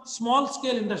of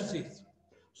small-scale industries.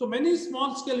 So many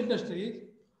small-scale industries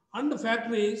and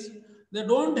factories, they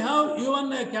don't have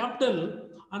even a capital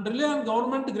and rely on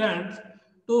government grants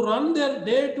to run their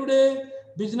day-to-day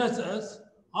businesses,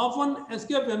 often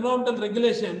escape environmental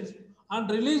regulations and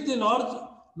release the large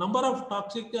number of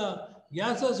toxic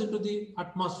gases into the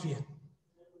atmosphere.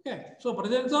 Okay, so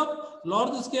presence of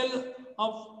large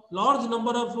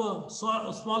number of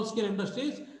small scale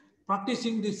industries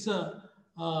practicing this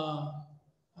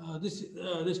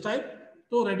type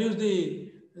to reduce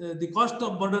the cost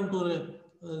of burden to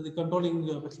the controlling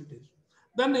facilities.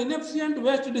 Then inefficient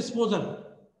waste disposal.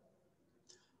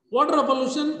 Water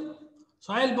pollution,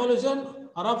 soil pollution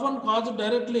are often caused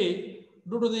directly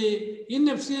due to the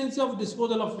inefficiency of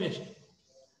disposal of waste.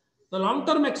 The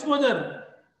long-term exposure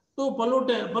to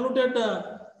polluted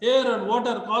air and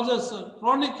water causes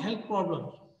chronic health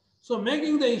problems. So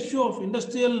making the issue of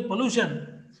industrial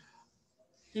pollution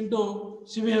into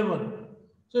severe one.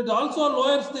 So it also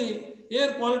lowers the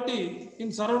air quality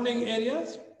in surrounding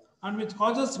areas and which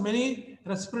causes many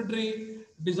respiratory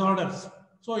disorders.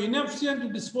 So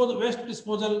inefficient waste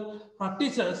disposal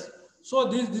practices. So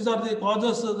these are the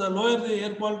causes that lower the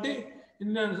air quality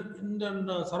in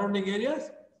the surrounding areas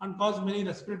and cause many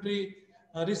respiratory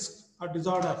risks or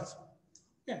disorders.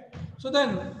 Okay. So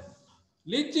then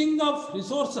leaching of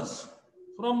resources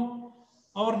from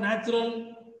our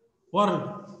natural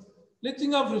world.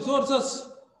 Leaching of resources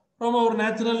from our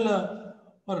natural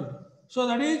world. So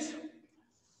that is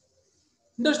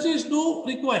industries do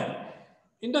require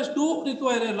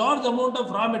a large amount of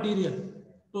raw material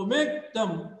to make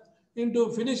them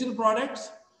into finished products.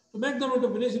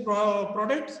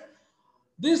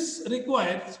 This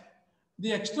requires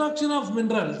the extraction of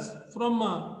minerals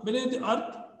from beneath the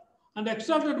earth, and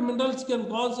extracted minerals can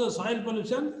cause soil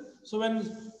pollution. So when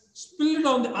spilled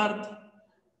on the earth,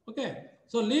 okay,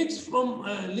 so leaks from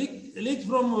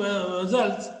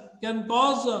vessels can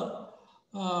cause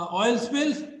oil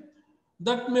spills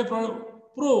that may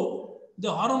prove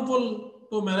the harmful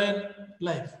to marine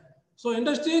life. So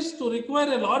industries to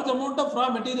require a large amount of raw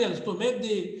materials to make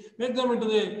them into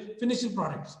the finished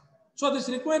products. So this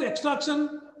requires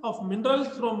extraction of minerals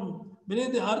from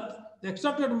beneath the earth. The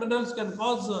extracted minerals can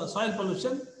cause soil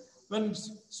pollution. When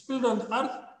spilled on the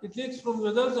earth, it leaks from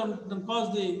vessels and can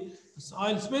cause the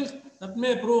oil spills that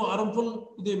may prove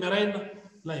harmful to the marine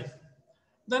life.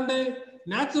 Then the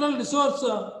natural resource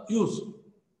use.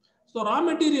 So raw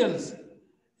materials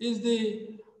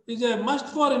is a must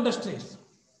for industries.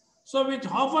 So which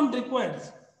often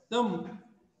requires them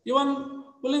even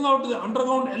pulling out the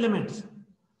underground elements.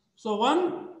 So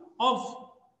one of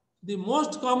the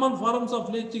most common forms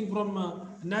of leaching from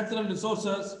natural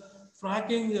resources,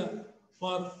 fracking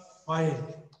for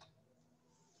oil.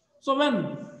 So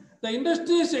when the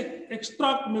industries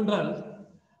extract minerals,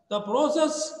 the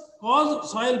process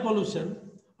causes soil pollution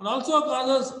and also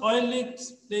causes oil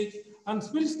leaks and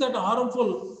spills that are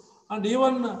harmful and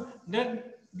even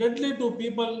deadly to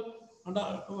people and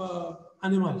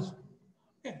animals.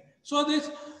 Okay. So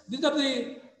these are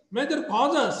the major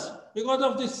causes because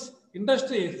of this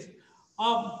industries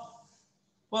on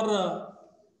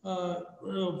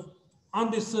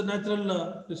these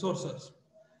natural resources.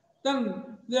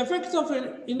 Then the effects of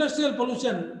industrial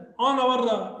pollution on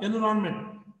our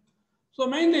environment. So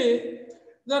mainly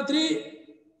there are three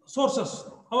sources,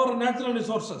 our natural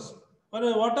resources. One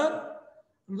is water,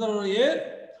 another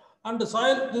air, and the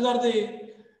soil. These are the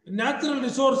natural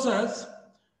resources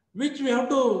which we have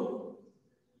to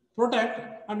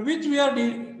protect and which we are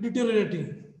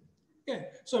deteriorating. Okay.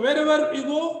 So wherever you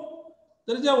go,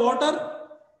 there is a water,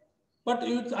 but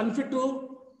it's unfit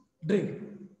to drink.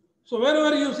 So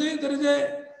wherever you see there is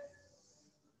a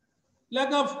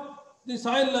lack of the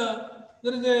soil,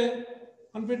 there is a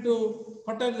unfit to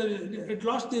fertile, it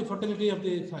lost the fertility of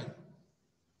the soil.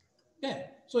 Okay.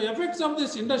 So effects of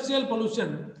this industrial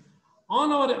pollution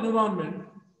on our environment.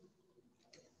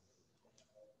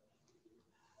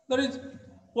 There is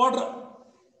water.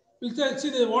 We'll see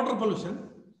the water pollution.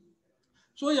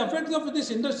 So the effects of this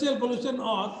industrial pollution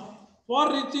are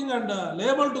far-reaching and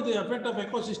liable to the effect of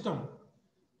ecosystem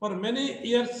for many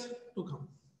years to come.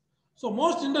 So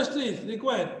most industries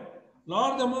require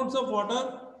large amounts of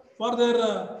water for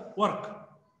their work,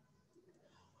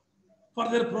 for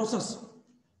their process.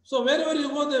 So wherever you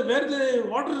go, where the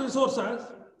water resources,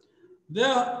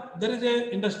 there is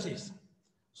a industries.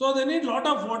 So they need lot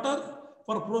of water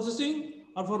for processing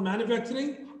or for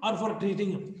manufacturing or for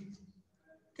treating.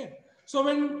 Okay. So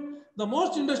when the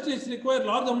most industries require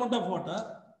large amount of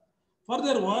water for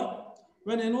their work,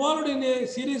 when involved in a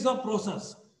series of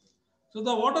process, so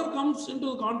the water comes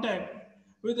into contact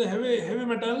with the heavy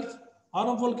metals,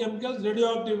 harmful chemicals,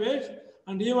 radioactive waste,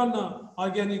 and even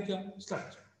organic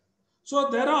sludge. So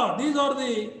these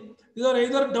are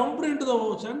either dumped into the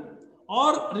ocean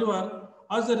or river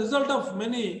as a result of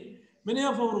many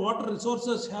of our water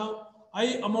resources have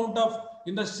high amount of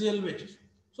industrial waste.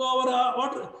 So our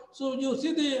water, so you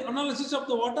see the analysis of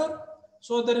the water.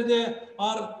 So there is a,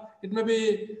 or it may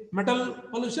be metal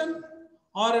pollution,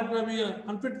 or it may be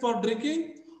unfit for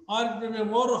drinking, or it may be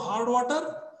more hard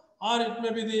water, or it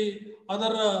may be the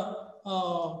other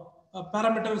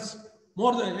parameters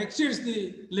more than exceeds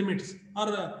the limits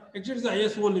or exceeds the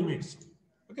ISO limits.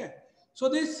 Okay, so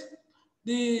this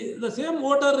the same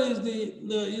water is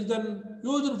then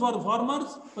used for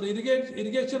farmers for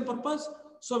irrigation purpose,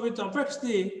 so which affects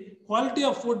the quality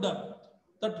of food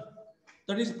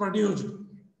that is produced.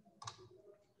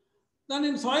 Then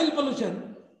in soil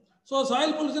pollution, so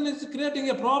soil pollution is creating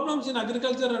a problems in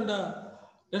agriculture and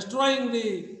destroying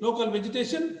the local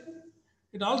vegetation.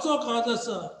 It also causes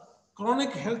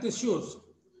chronic health issues.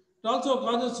 It also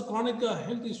causes chronic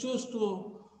health issues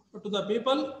to the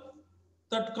people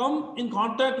that come in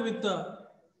contact with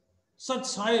such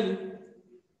soil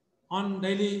on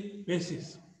daily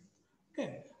basis.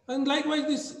 Okay, and likewise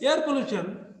this air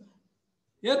pollution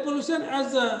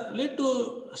has led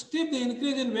to steep the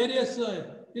increase in various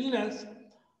illness,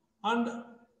 and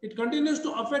it continues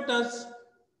to affect us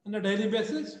on a daily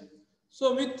basis.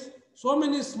 So with so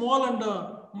many small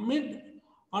and mid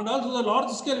and also the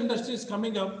large scale industries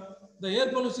coming up, the air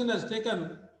pollution has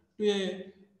taken to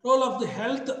a role of the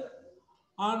health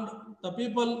and the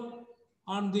people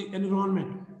and the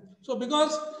environment. So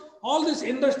because all these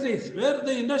industries, where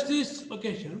the industry is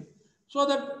location, so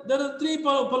that there are three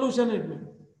pollution it may.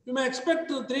 You may expect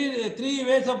three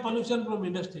ways of pollution from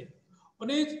industry. One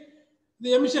is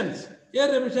the emissions,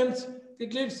 air emissions,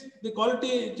 it leads the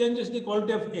quality, changes the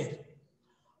quality of air.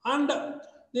 And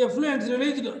the effluents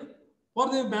released for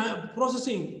the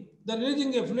processing, the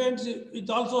releasing effluents, it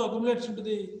also accumulates into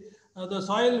the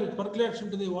soil, it percolates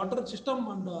into the water system,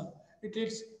 and it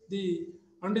leads the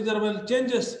undesirable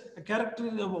changes, character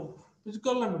of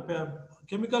physical and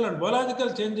chemical and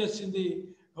biological changes in the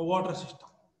water system.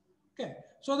 Okay,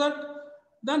 so that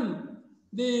then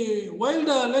the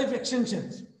wildlife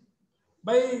extinctions,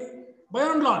 by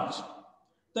and large,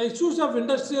 the issues of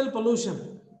industrial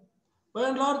pollution, by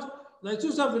and large, the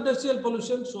issues of industrial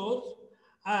pollution shows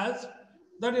as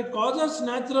that it causes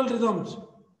natural rhythms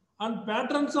and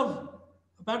patterns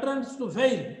to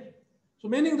fail. So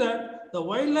meaning that the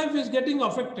wildlife is getting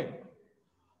affected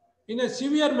in a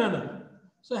severe manner.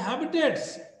 So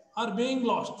habitats are being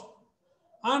lost,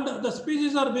 and the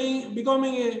species are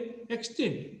becoming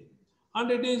extinct,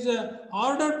 and it is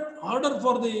harder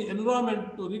for the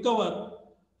environment to recover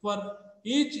for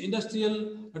each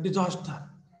industrial disaster,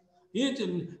 each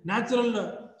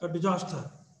natural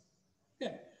disaster.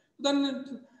 Okay.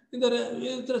 Then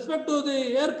with respect to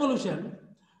the air pollution,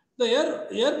 the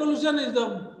air pollution is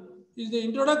the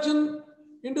introduction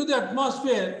into the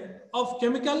atmosphere of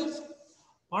chemicals,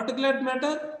 particulate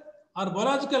matter, or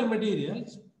biological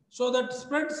materials, so that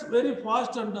spreads very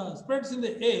fast and spreads in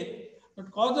the air,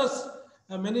 that causes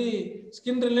many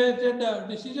skin related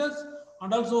diseases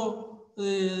and also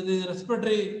the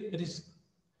respiratory risk.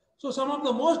 So some of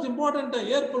the most important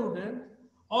air pollutants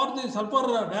are the sulfur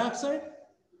dioxide,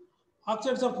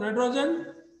 oxides of nitrogen,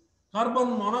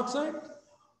 carbon monoxide,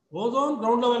 ozone,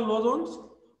 ground level ozones,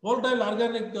 volatile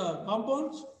organic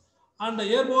compounds, and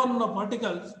airborne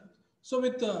particles. So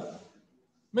with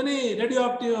many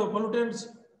radioactive pollutants,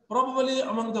 probably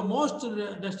among the most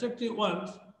destructive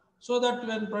ones, so that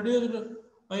when produced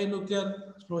by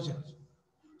nuclear explosions.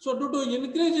 So due to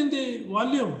increase in the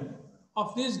volume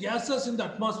of these gases in the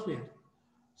atmosphere,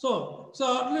 so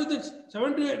at least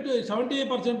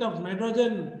 70% of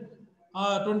nitrogen,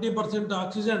 20%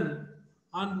 oxygen,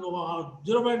 and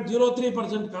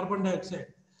 0.03% carbon dioxide,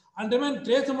 and remain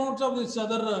trace amounts of these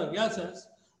other gases.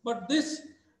 But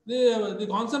the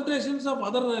concentrations of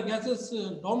other gases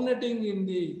dominating in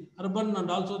the urban and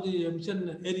also the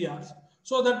emission areas,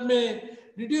 so that may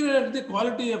deteriorate the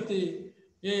quality of the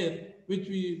air which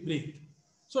we breathe.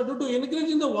 So due to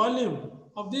increase in the volume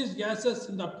of these gases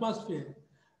in the atmosphere,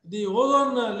 the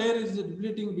ozone layer is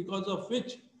depleting, because of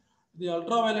which the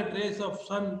ultraviolet rays of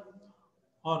sun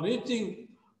are reaching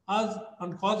us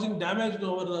and causing damage to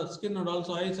our skin and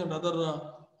also eyes and other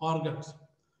organs.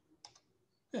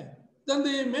 Okay. Then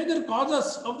the major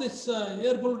causes of this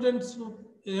air pollutants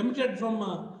emitted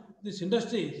from these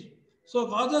industries. So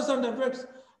causes and effects,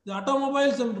 the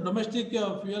automobiles and domestic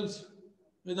fuels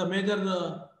is the major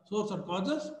source of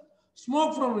causes.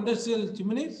 Smoke from industrial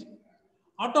chimneys,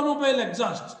 automobile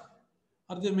exhaust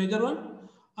are the major one,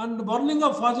 and burning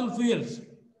of fossil fuels,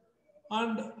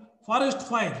 and forest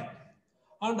fire,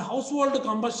 and household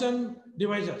combustion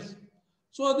devices.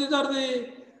 So these are the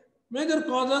major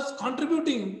causes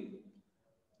contributing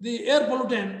the air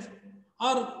pollutant,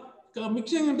 or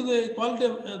mixing into the quality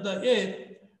of the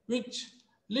air, which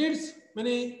leads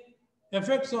many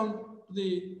effects on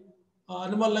the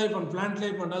animal life and plant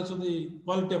life and also the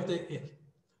quality of the air.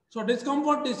 So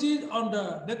discomfort, disease and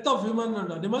death of human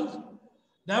and animals,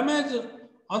 damage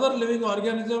other living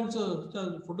organisms such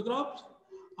as food crops,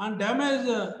 and damage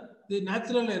the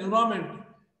natural environment,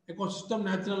 ecosystem,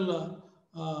 natural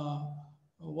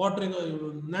water,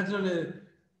 natural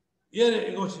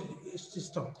air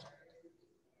ecosystem.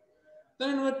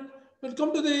 Then when it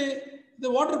comes to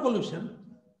the water pollution,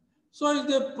 so is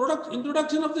the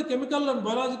introduction of the chemical and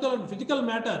biological and physical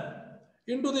matter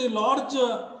into the large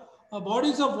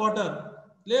bodies of water,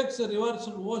 lakes, rivers,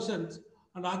 oceans,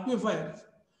 and aquifers,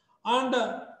 and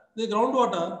the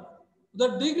groundwater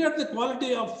that degrade the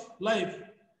quality of life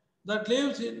that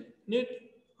lives in it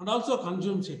and also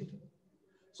consumes it.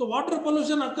 So water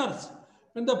pollution occurs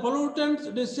when the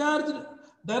pollutants discharged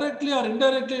directly or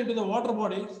indirectly into the water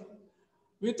bodies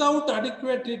without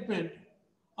adequate treatment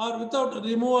or without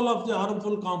removal of the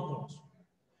harmful compounds.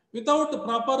 Without the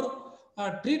proper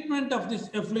treatment of this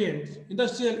effluent,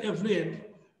 industrial effluent,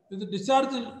 with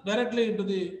discharge directly into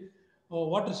the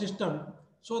water system,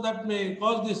 so that may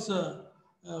cause this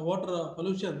water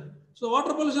pollution. So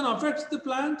water pollution affects the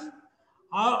plants,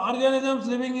 organisms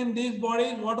living in these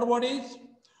bodies, water bodies,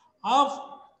 of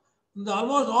the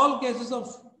almost all cases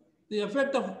of the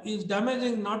effect of is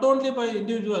damaging not only by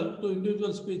individual to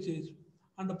individual species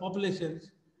and the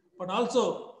populations, but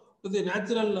also to the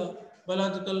natural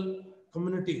biological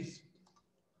communities.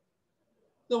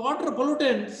 The water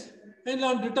pollutants mainly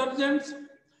on detergents,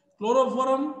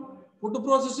 chloroform, food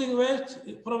processing waste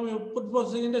from food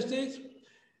processing industries,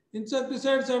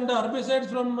 insecticides and herbicides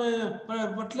from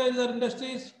fertilizer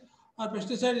industries or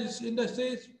pesticides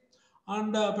industries,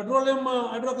 and petroleum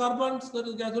hydrocarbons, that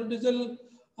is gasoline, diesel,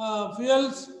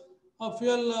 fuels,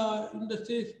 fuel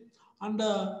industries, and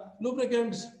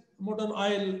lubricants, motor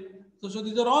oil. So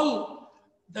these are all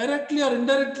directly or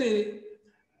indirectly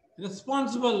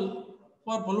responsible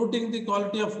for polluting the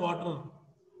quality of water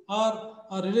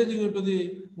or releasing into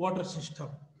the water system.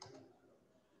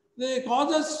 The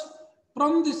causes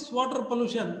from this water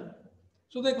pollution,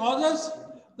 so the causes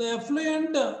the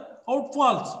effluent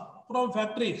outfalls from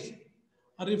factories,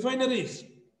 refineries,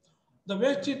 the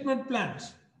waste treatment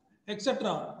plants,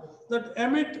 etc., that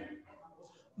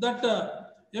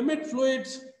emit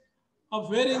fluids of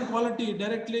varying quality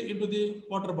directly into the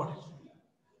water bodies.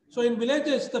 So in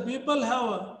villages, the people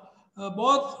have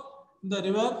both the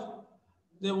river,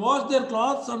 they wash their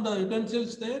clothes and the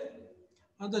utensils there.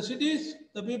 And the cities,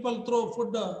 the people throw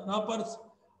food wrappers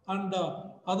and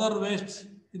other wastes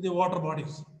in the water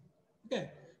bodies.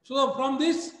 Okay. So from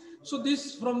this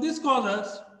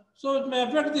causes, so it may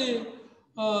affect the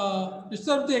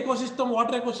disturb the ecosystem,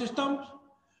 water ecosystems,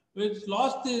 which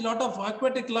lost the lot of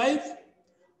aquatic life,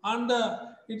 and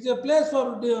it's a place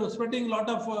for spreading lot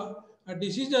of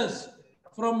diseases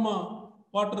from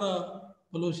water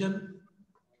pollution,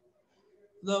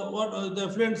 the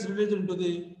effluents released into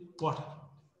the water.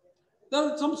 There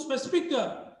are some specific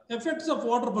effects of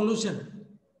water pollution.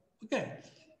 Okay,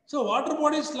 so water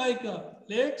bodies like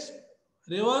lakes,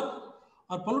 river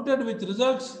are polluted, which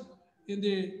results in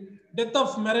the death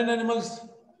of marine animals,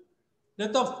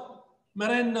 death of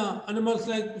marine animals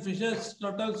like fishes,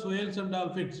 turtles, whales, and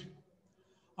dolphins.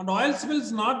 And oil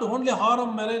spills not only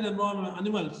harm marine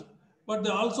animals, but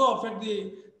they also affect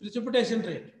the precipitation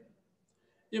rate.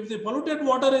 If the polluted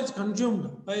water is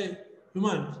consumed by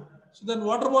humans, so then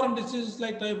waterborne diseases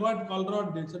like typhoid,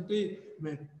 cholera, dysentery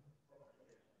may.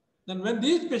 Then when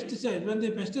the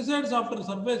pesticides after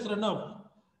surface runoff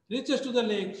reaches to the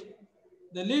lakes,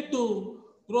 they lead to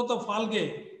growth of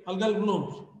algal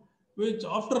blooms, which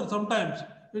after sometimes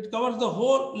it covers the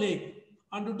whole lake,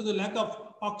 and due to the lack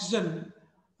of oxygen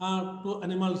to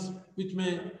animals, which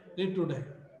may lead to die.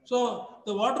 So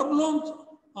the water blooms,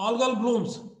 algal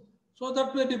blooms, so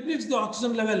that may depletes the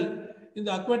oxygen level in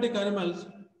the aquatic animals,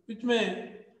 which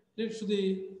may lead to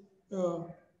the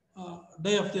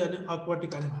die of the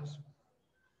aquatic animals.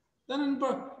 Then in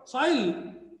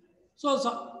soil,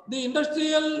 so the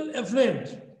industrial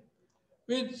effluent,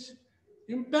 which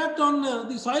impact on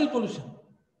the soil pollution.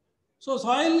 So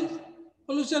soil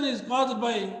pollution is caused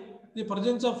by the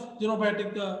presence of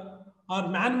xenobiotic or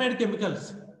man-made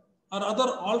chemicals or other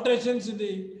alterations in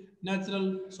the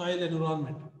natural soil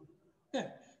environment. Okay.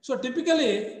 So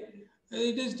typically,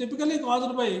 it is typically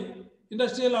caused by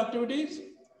industrial activities,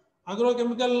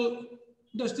 agrochemical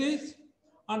industries,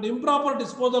 and improper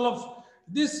disposal of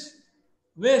this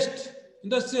waste,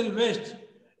 industrial waste,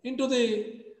 into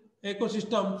the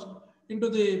ecosystems, into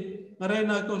the marine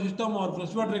ecosystem or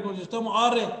freshwater ecosystem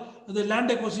or the land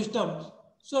ecosystems,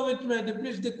 so which may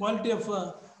deplete the quality of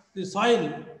the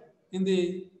soil in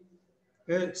the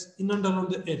in and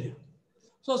around the area.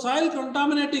 So soil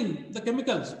contaminating the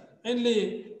chemicals,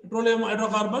 mainly petroleum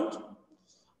hydrocarbons,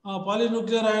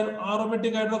 polynuclear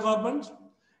aromatic hydrocarbons,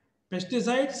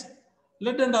 pesticides,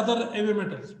 lead and other heavy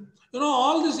metals. You know,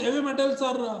 all these heavy metals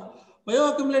are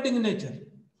bioaccumulating in nature.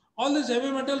 All these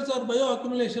heavy metals are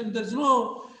bioaccumulation. There is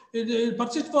no, it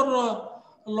persists for a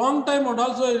long time, and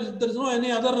also there is no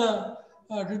any other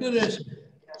deterioration.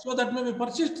 So that may be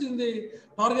persist in the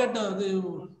target,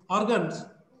 the organs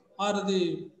or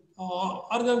the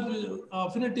organs with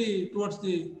affinity towards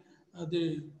the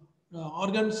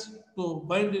organs to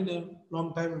bind in a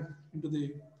long time into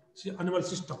the animal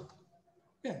system.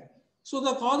 Okay. So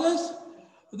the causes,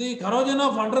 the corrosion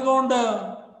of underground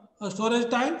storage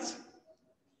tanks,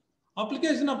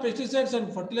 application of pesticides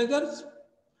and fertilizers,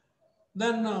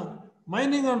 then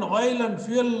mining and oil and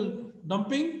fuel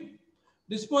dumping,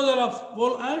 disposal of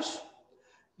coal ash,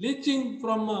 leaching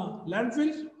from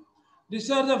landfills,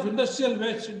 discharge of industrial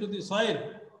waste into the soil,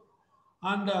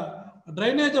 and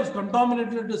drainage of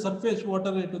contaminated surface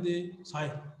water into the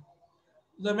soil.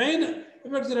 The main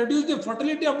effects reduce the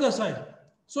fertility of the soil,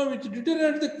 so which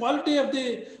deteriorates the quality of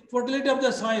the fertility of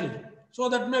the soil. So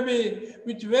that may be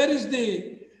which varies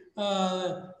the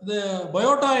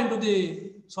biota into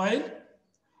the soil,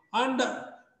 and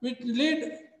which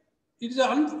lead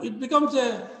it becomes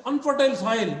a unfertile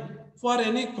soil for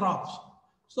any crops.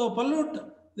 So pollute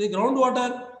the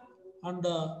groundwater and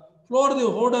floor the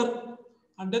odor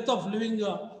and death of living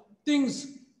things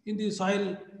in the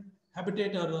soil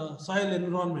habitat or soil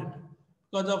environment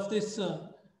because of this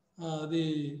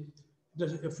the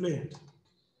effluent.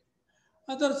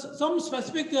 There's some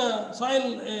specific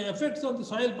soil effects on the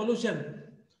soil pollution.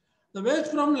 The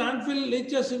waste from landfill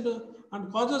leaches into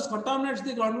and causes contaminates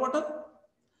the groundwater.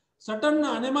 Certain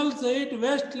animals eat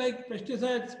waste like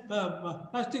pesticides,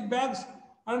 plastic bags,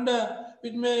 and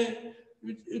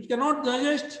it cannot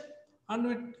digest,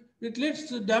 and it leads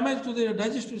to damage to the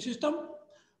digestive system.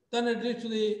 Then it leads to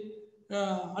the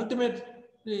ultimate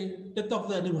death of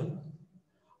the animal,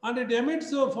 and it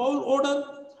emits a foul odor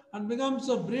and becomes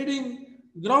a breeding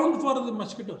ground for the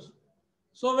mosquitoes.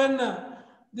 So when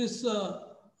this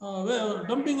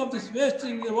dumping of this waste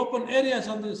in the open areas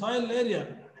on the soil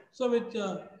area, so it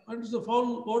enters the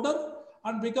foul odor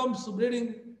and becomes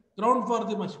breeding ground for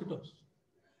the mosquitoes.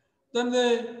 Then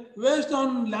the waste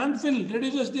on landfill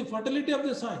reduces the fertility of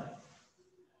the soil.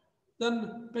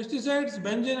 Then pesticides,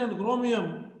 benzene and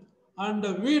chromium and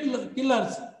weed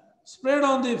killers sprayed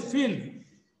on the field,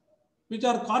 which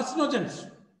are carcinogens,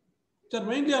 which are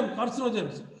mainly on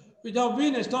carcinogens, which have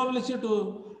been established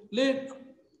to lead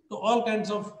to all kinds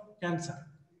of cancer.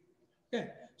 Okay.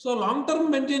 So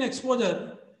long-term benzene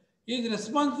exposure is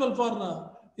responsible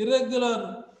for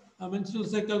irregular menstrual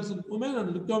cycles in women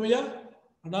and leukemia,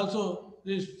 and also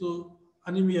leads to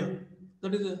anemia.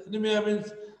 That is, anemia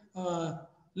means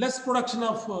less production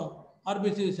of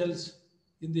RBC cells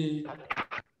in the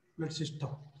blood system.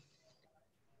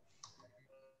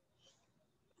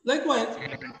 Likewise,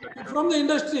 from the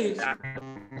industries,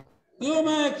 you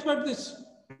may expect this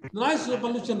noise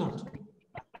pollution also.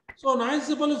 So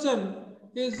noise pollution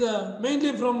is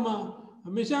mainly from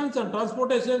emissions and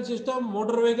transportation system,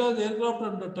 motor vehicles,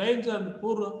 aircraft and trains, and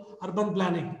poor urban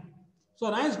planning. So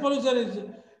noise pollution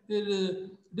is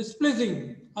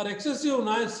displeasing or excessive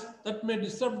noise that may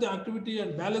disrupt the activity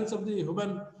and balance of the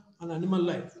human and animal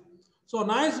life. So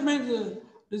noise means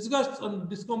disgust and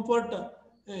discomfort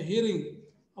hearing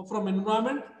from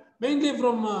environment, mainly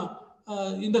from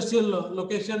industrial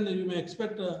location. You may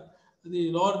expect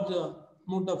the large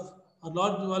amount of a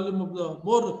large volume of the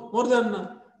more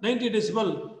than 90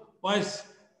 decibel voice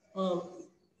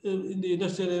in the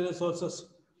industrial area sources.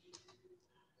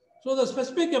 So the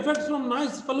specific effects from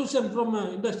noise pollution from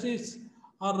industries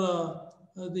are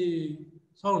the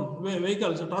sound,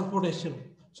 vehicles, transportation.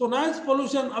 So noise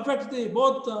pollution affects the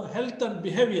both health and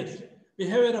behavior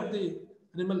of the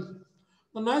animals.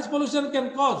 The noise pollution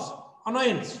can cause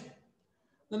annoyance.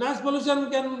 The noise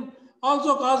pollution can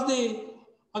also cause the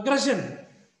aggression.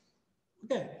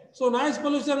 Okay. So noise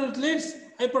pollution, it leads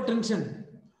hypertension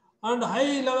and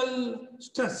high level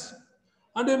stress,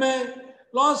 and you may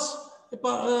lose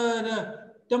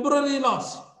temporary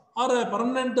loss or a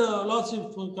permanent loss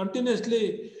if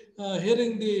continuously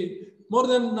hearing the more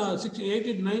than 60,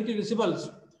 80 to 90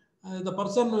 decibels. The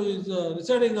person who is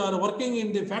residing or working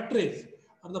in the factories,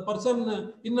 or the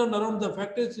person in and around the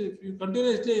factories, if you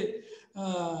continuously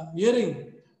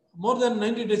hearing more than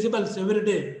 90 decibels every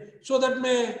day, so that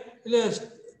may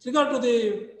trigger to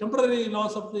the temporary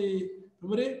loss of the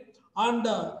memory, and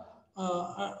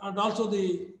and also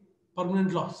the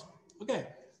permanent loss. Okay.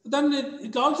 Then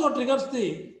it also triggers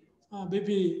the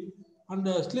BP and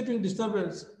sleeping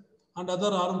disturbance and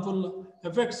other harmful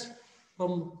effects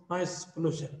from noise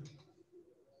pollution.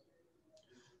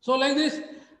 So like this,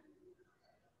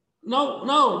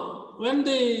 now when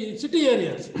the city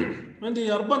areas, when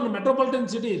the urban metropolitan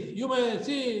cities, you may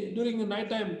see during night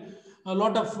time a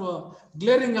lot of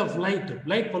glaring of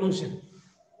light pollution.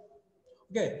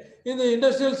 Okay, in the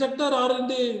industrial sector or in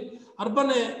the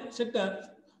urban sector,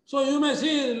 so you may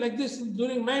see like this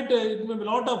during night. It may be a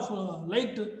lot of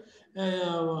light,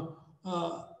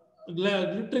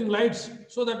 glittering lights.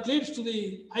 So that leads to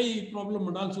the eye problem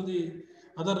and also the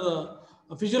other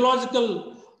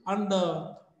physiological and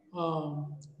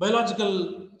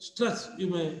biological stress you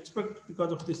may expect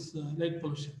because of this light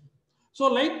pollution. So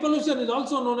light pollution is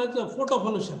also known as photo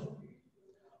pollution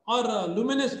or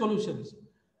luminous pollutions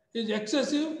is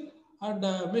excessive and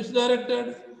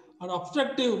misdirected and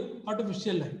obstructive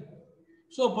artificial light.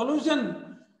 So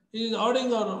pollution is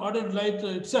adding or added light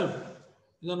itself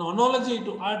is an analogy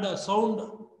to add sound,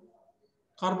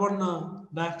 carbon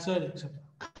dioxide, etc.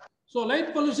 So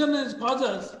light pollution is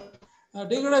causes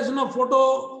degradation of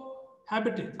photo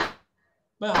habitat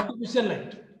by artificial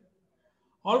light,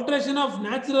 alteration of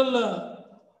natural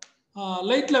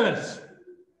light levels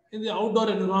in the outdoor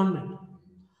environment,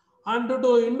 and due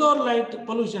to indoor light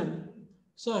pollution,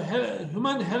 so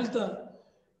human health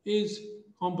is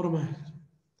compromised.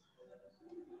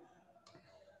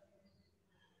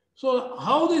 So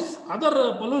how this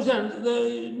other pollution,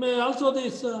 they may also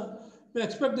this may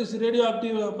expect this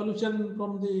radioactive pollution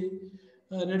from the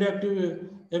radioactive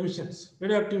emissions,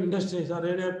 radioactive industries or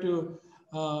radioactive.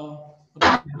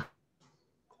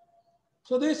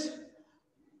 So the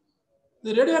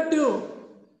radioactive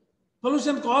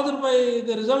pollution caused by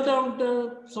the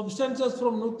resultant substances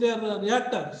from nuclear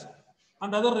reactors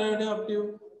and other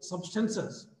radioactive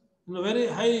substances in a very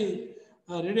high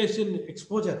radiation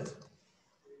exposure.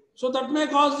 So that may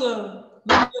cause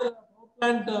nuclear power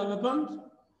plant weapons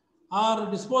or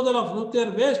disposal of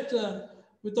nuclear waste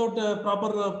without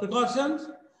proper precautions,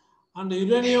 and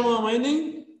uranium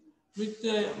mining, which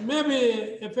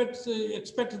maybe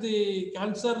expect the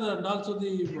cancer and also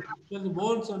the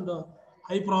bones and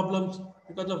eye problems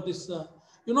because of this.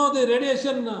 The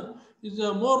radiation is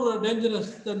more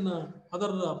dangerous than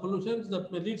other pollutions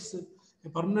that may lead to a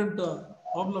permanent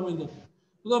problem in the.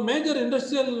 The major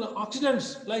industrial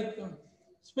accidents like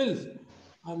spills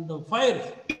and fires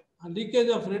and leakage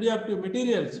of radioactive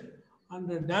materials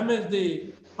and damage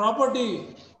the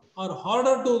property are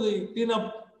harder to the clean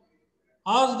up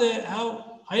as they have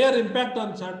higher impact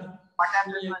on certain.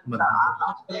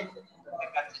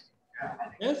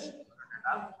 Yes.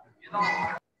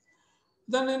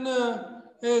 Then in a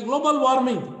global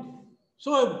warming.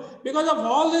 So because of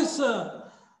all these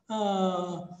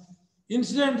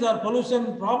incidents or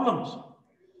pollution problems,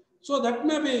 so that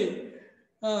may be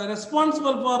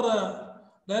responsible for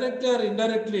directly or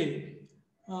indirectly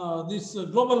this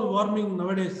global warming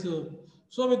nowadays.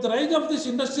 So with the rise of this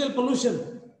industrial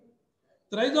pollution,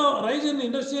 the rise in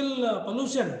industrial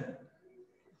pollution,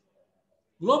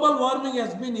 global warming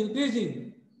has been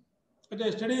increasing at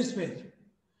a steady pace.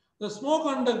 The smoke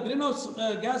and the greenhouse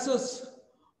gases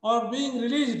are being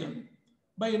released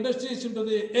by industries into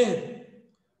the air,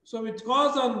 so which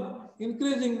cause an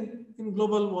increasing in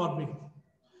global warming.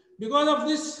 Because of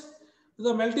this,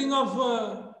 the melting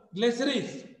of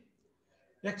glaciers,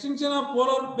 extinction of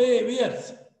polar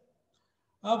bears,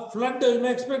 flood, you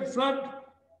may expect flood,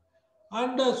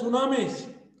 and tsunamis,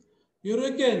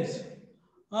 hurricanes,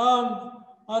 are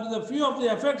the few of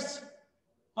the effects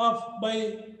of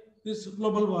by this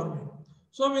global warming.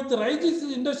 So with the rise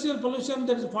in industrial pollution,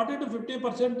 there is 40 to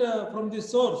 50% from this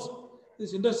source,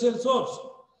 this industrial source.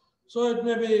 So it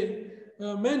may be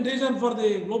main reason for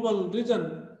the global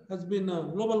reason has been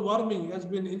global warming has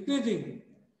been increasing,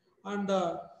 and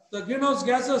the greenhouse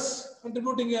gases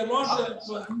contributing a lot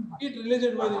of heat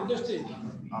released by the industry,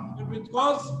 and which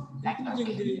cause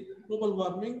increasing the global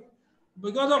warming.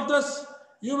 Because of this,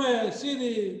 you may see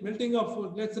the melting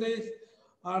of glaciers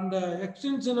and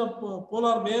extinction of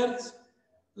polar bears,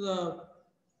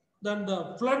 then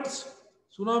the floods,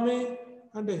 tsunami,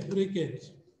 and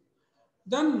hurricanes.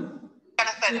 Then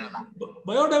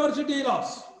biodiversity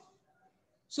loss.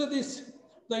 So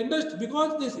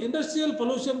because this industrial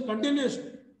pollution continues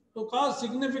to cause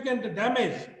significant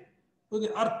damage to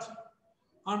the earth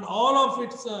and all of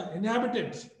its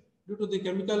inhabitants due to the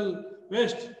chemical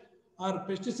waste or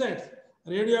pesticides,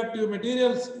 radioactive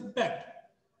materials impact.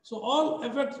 So all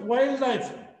affects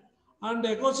wildlife and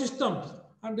ecosystems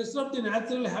and disrupt the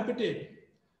natural habitat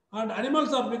and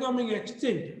animals are becoming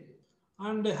extinct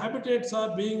and habitats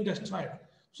are being destroyed.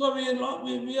 So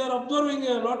we are observing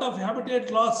a lot of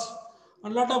habitat loss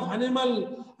and lot of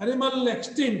animal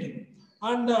extinct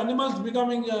and animals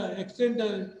becoming extinct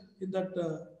in that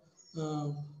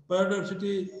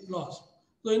biodiversity loss.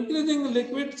 So increasing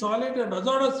liquid, solid and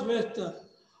hazardous waste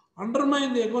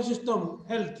undermine the ecosystem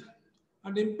health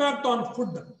and impact on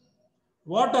food,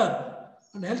 water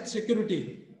and health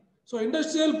security. So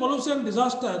industrial pollution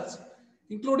disasters,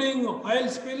 including oil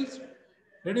spills,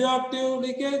 radioactive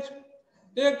leakage,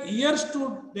 take years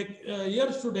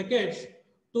to decades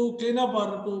to clean up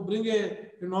or to bring a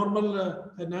normal,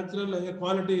 a natural, a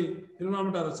quality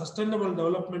environment or a sustainable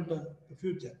development in the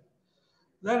future.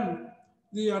 Then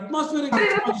the atmospheric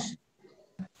exposure.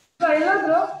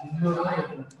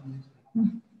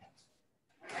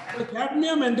 The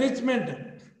cadmium enrichment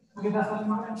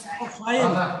of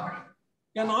fire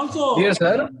can Yes, also.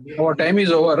 sir. Our time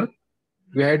is over.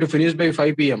 We had to finish by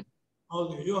 5 p.m.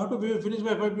 Okay, you have to be finished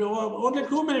by 5 p.m. Only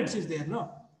 2 minutes is there, no?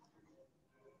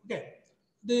 Okay.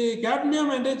 The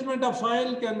cadmium enrichment of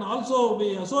soil can also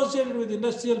be associated with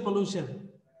industrial pollution.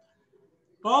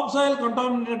 Topsoil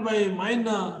contaminated by mine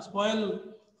spoil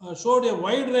showed a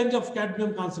wide range of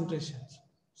cadmium concentrations.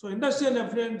 So industrial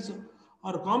effluents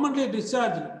are commonly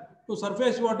discharged to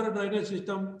surface water drainage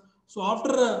system. So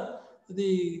after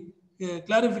the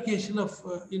clarification of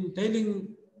in tailing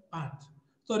ponds.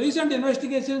 So recent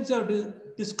investigations have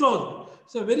disclosed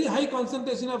so very high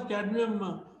concentration of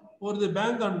cadmium over the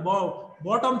bank and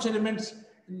bottom sediments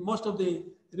in most of the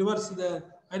rivers they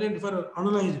identified or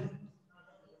analyzed.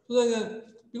 So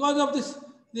because of this,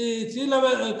 the sea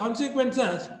level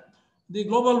consequences, the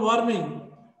global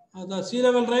warming, the sea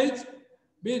level rise,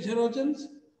 beach erosions,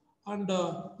 and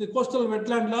the coastal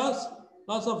wetland loss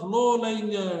of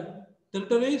low-lying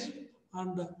territories,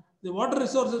 and the water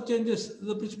resources changes,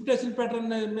 the precipitation pattern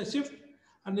may shift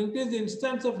and increase the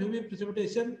instance of heavy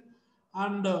precipitation,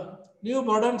 and new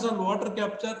burdens on water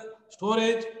capture,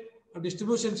 storage, and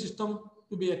distribution system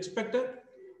to be expected,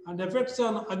 and effects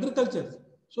on agriculture.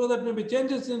 So that may be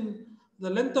changes in the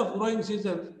length of growing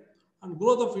season and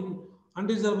growth of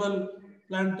undesirable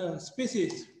plant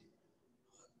species.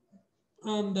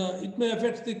 And it may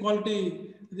affect the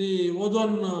quality, the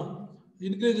ozone,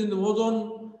 increase in the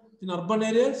ozone in urban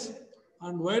areas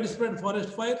and widespread forest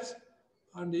fires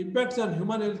and impacts on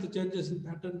human health, changes in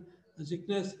pattern,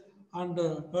 sickness and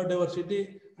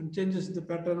biodiversity and changes in the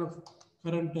pattern of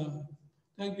current.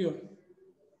 Thank you.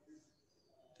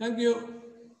 Thank you.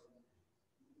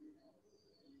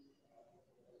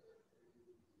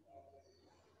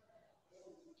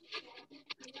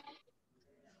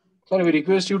 Sir, we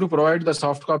request you to provide the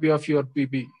soft copy of your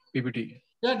PPT.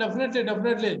 Yeah, definitely.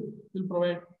 We'll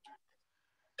provide.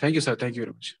 Thank you, sir. Thank you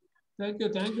very much. Thank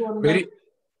you. Very,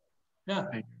 yeah.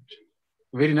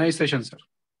 Very nice session, sir.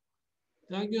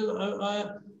 Thank you.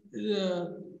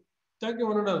 Thank you,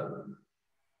 Vananda.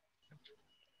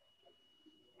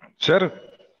 Sir.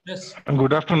 Yes.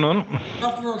 Good afternoon. Good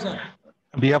afternoon, sir.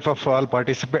 On behalf of all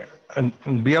participants and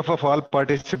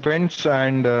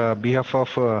behalf of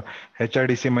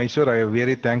HRDC Mysore, I am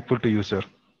very thankful to you, sir.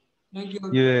 Thank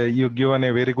you. You given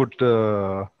a very good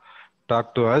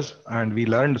talk to us, and we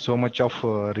learned so much of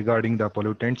regarding the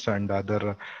pollutants and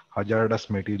other hazardous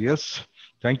materials.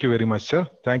 Thank you very much, sir.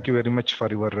 Thank you very much for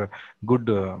your good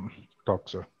talk,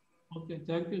 sir. Okay,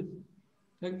 thank you.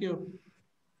 Thank you,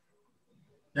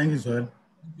 sir. Thank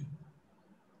you.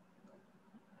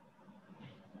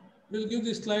 We'll give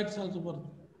the slides also for.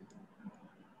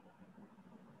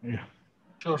 Yeah.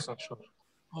 Sure, sir. Sure.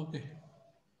 Okay.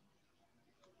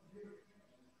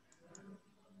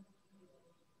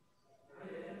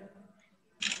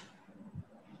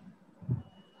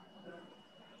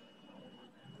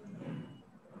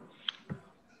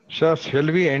 Sir, shall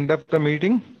we end up the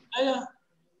meeting? Yeah.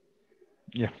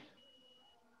 Yeah.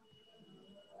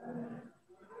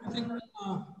 I think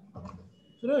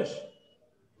Suresh.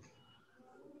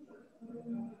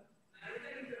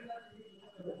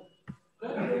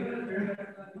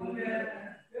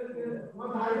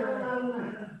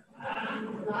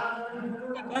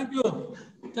 Thank you.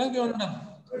 Thank you, Ananda.